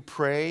 when you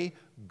pray,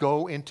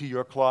 go into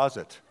your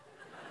closet."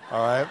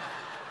 All right?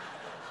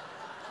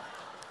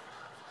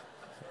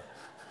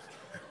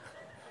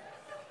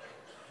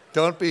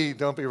 Don't be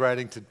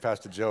writing to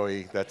Pastor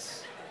Joey.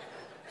 That's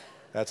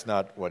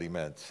not what he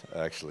meant,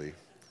 actually.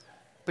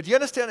 But you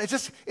understand,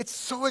 it's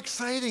so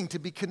exciting to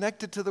be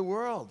connected to the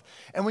world.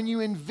 And when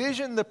you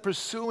envision the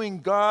pursuing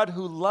God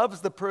who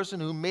loves the person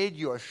who made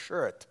your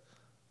shirt,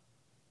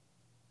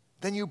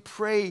 then you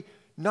pray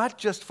not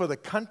just for the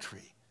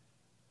country,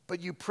 but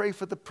you pray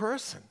for the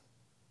person.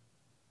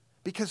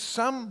 Because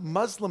some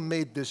Muslim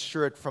made this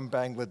shirt from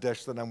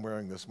Bangladesh that I'm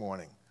wearing this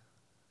morning.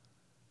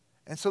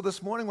 And so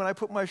this morning when I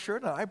put my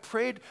shirt on, I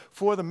prayed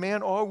for the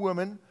man or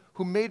woman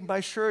who made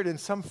my shirt in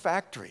some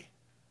factory.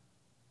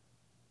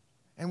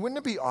 And wouldn't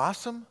it be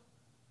awesome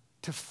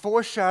to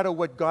foreshadow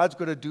what God's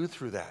going to do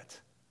through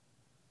that?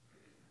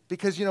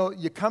 Because,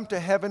 you come to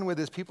heaven where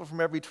there's people from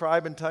every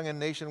tribe and tongue and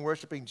nation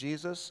worshiping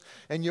Jesus,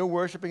 and you're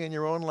worshiping in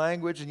your own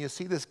language, and you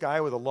see this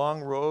guy with a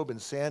long robe and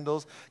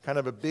sandals, kind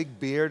of a big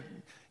beard,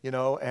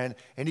 and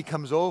he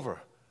comes over,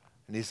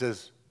 and he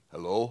says,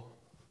 "Hello,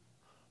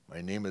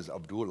 my name is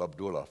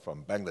Abdullah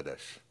from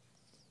Bangladesh.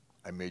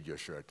 I made your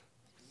shirt."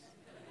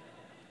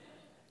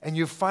 And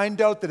you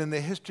find out that in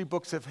the history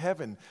books of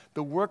heaven,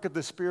 the work of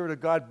the Spirit of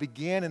God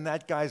began in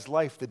that guy's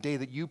life the day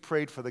that you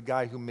prayed for the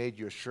guy who made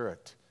your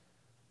shirt.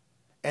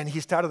 And he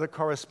started a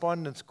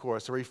correspondence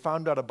course, or he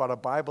found out about a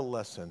Bible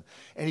lesson,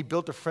 and he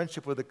built a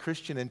friendship with a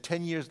Christian, and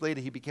 10 years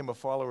later he became a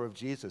follower of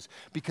Jesus.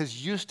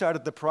 Because you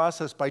started the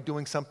process by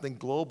doing something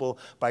global,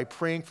 by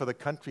praying for the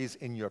countries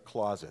in your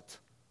closet.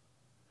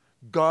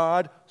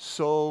 God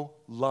so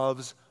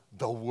loves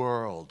the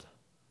world.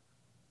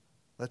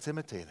 Let's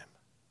imitate him.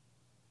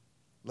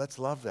 Let's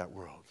love that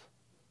world.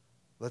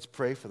 Let's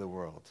pray for the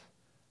world.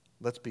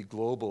 Let's be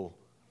global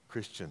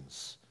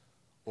Christians,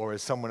 or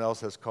as someone else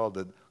has called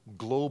it,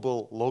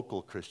 global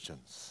local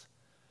Christians.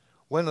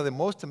 One of the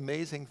most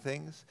amazing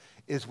things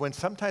is when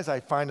sometimes I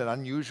find an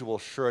unusual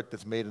shirt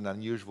that's made in an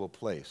unusual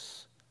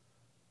place.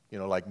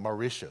 Like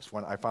Mauritius.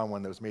 I found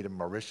one that was made in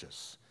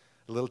Mauritius,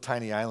 a little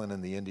tiny island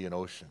in the Indian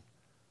Ocean.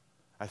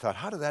 I thought,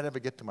 how did that ever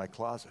get to my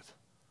closet,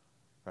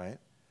 right?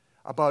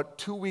 About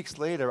 2 weeks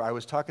later, I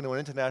was talking to an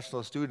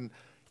international student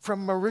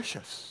from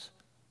Mauritius.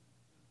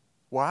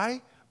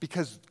 Why?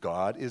 Because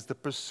God is the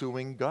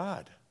pursuing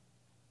God.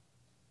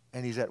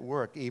 And he's at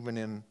work even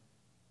in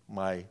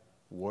my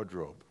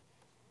wardrobe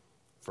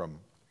from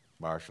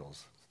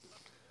Marshall's.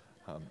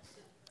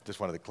 Just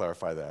wanted to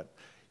clarify that.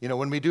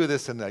 When we do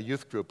this in a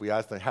youth group, we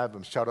have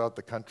them shout out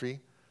the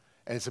country.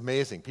 And it's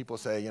amazing. People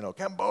say,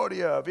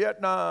 Cambodia,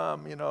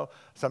 Vietnam,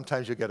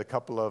 Sometimes you get a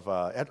couple of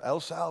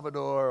El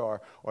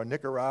Salvador or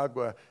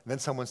Nicaragua. And then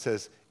someone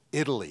says,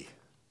 Italy.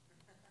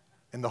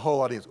 And the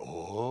whole audience,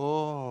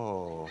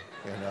 oh,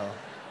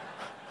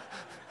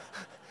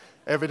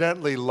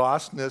 Evidently,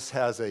 lostness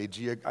has a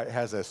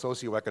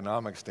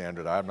socioeconomic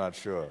standard. I'm not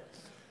sure.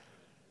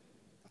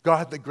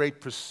 God, the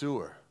great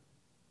pursuer.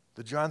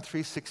 The John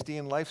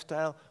 3:16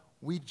 lifestyle,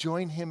 we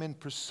join him in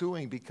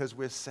pursuing because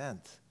we're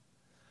sent.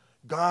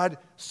 God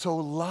so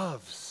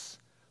loves.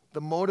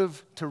 The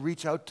motive to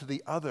reach out to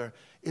the other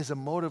is a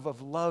motive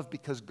of love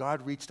because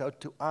God reached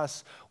out to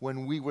us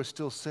when we were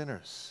still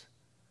sinners.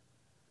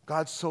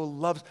 God so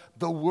loves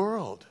the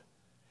world.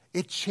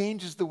 It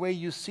changes the way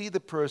you see the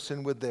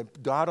person with the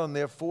dot on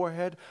their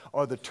forehead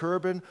or the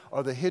turban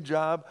or the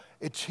hijab.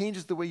 It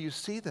changes the way you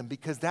see them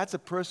because that's a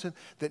person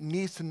that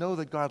needs to know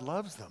that God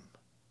loves them,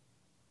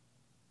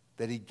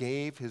 that he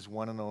gave his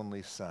one and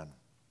only Son.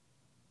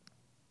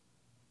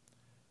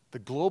 The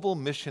global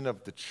mission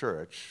of the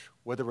church,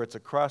 whether it's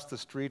across the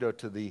street or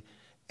to the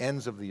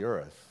ends of the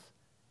earth,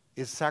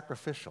 is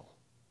sacrificial.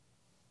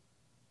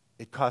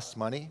 It costs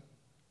money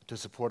to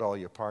support all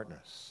your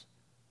partners.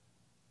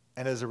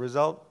 And as a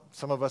result,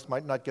 some of us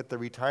might not get the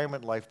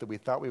retirement life that we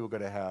thought we were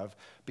going to have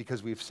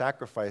because we've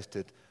sacrificed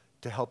it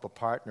to help a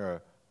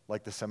partner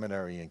like the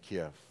seminary in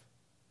Kiev.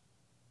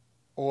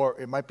 Or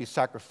it might be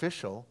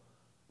sacrificial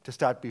to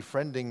start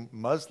befriending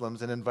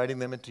Muslims and inviting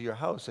them into your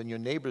house, and your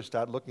neighbors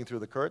start looking through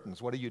the curtains.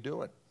 What are you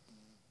doing?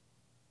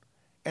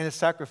 And it's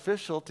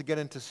sacrificial to get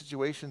into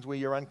situations where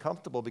you're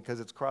uncomfortable because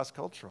it's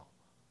cross-cultural.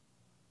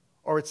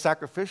 Or it's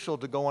sacrificial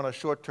to go on a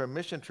short-term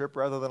mission trip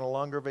rather than a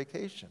longer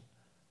vacation.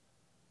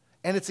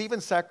 And it's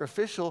even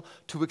sacrificial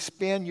to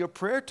expand your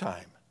prayer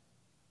time,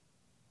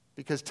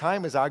 because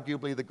time is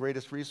arguably the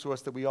greatest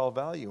resource that we all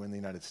value in the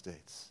United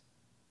States.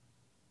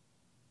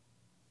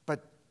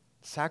 But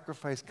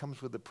sacrifice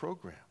comes with the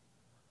program.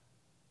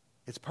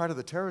 It's part of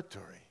the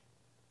territory.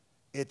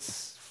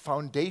 It's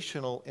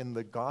foundational in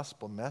the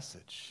gospel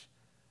message.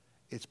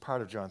 It's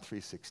part of John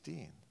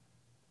 3:16.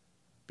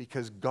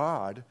 Because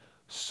God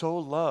so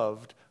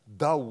loved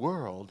the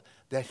world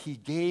that he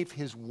gave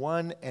his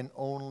one and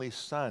only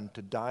Son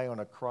to die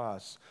on a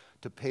cross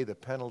to pay the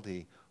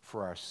penalty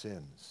for our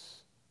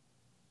sins.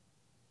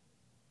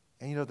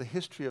 And you know, the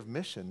history of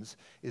missions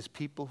is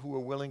people who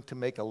are willing to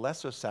make a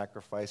lesser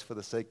sacrifice for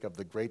the sake of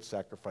the great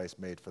sacrifice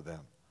made for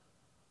them.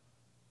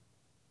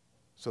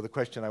 So the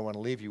question I want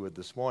to leave you with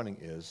this morning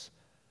is,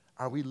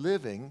 are we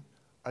living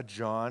a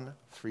John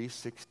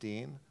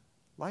 3:16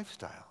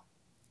 lifestyle?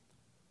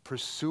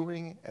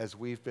 Pursuing as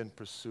we've been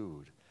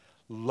pursued,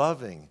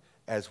 loving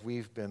as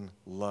we've been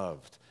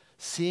loved,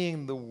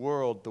 seeing the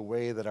world the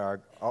way that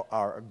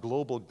our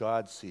global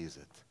God sees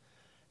it,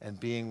 and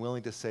being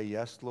willing to say,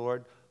 yes,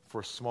 Lord,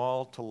 for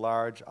small to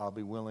large, I'll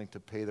be willing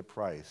to pay the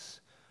price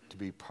to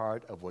be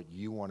part of what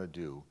you want to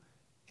do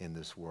in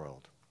this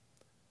world.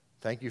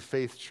 Thank you,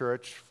 Faith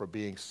Church, for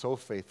being so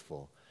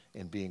faithful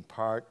in being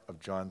part of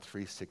John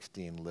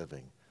 3:16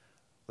 living.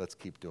 Let's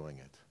keep doing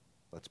it.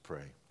 Let's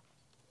pray.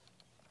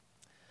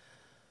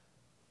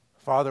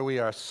 Father, we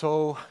are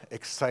so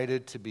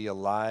excited to be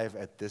alive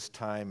at this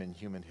time in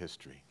human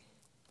history.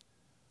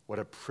 What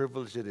a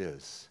privilege it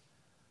is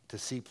to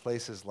see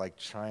places like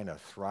China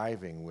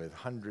thriving with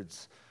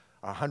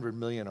 100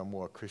 million or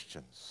more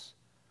Christians.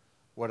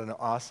 What an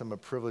awesome a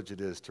privilege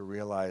it is to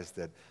realize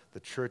that the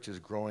church is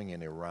growing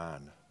in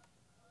Iran.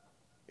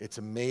 It's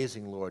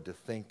amazing, Lord, to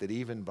think that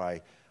even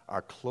by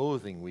our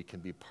clothing we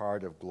can be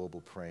part of global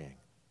praying.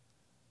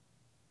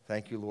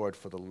 Thank you, Lord,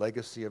 for the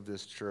legacy of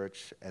this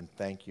church, and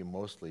thank you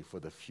mostly for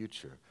the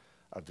future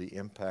of the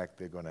impact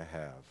they're going to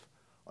have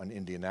on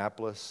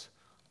Indianapolis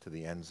to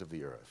the ends of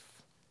the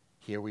earth.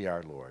 Here we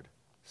are, Lord.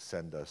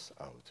 Send us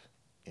out.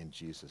 In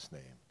Jesus'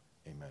 name,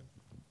 amen.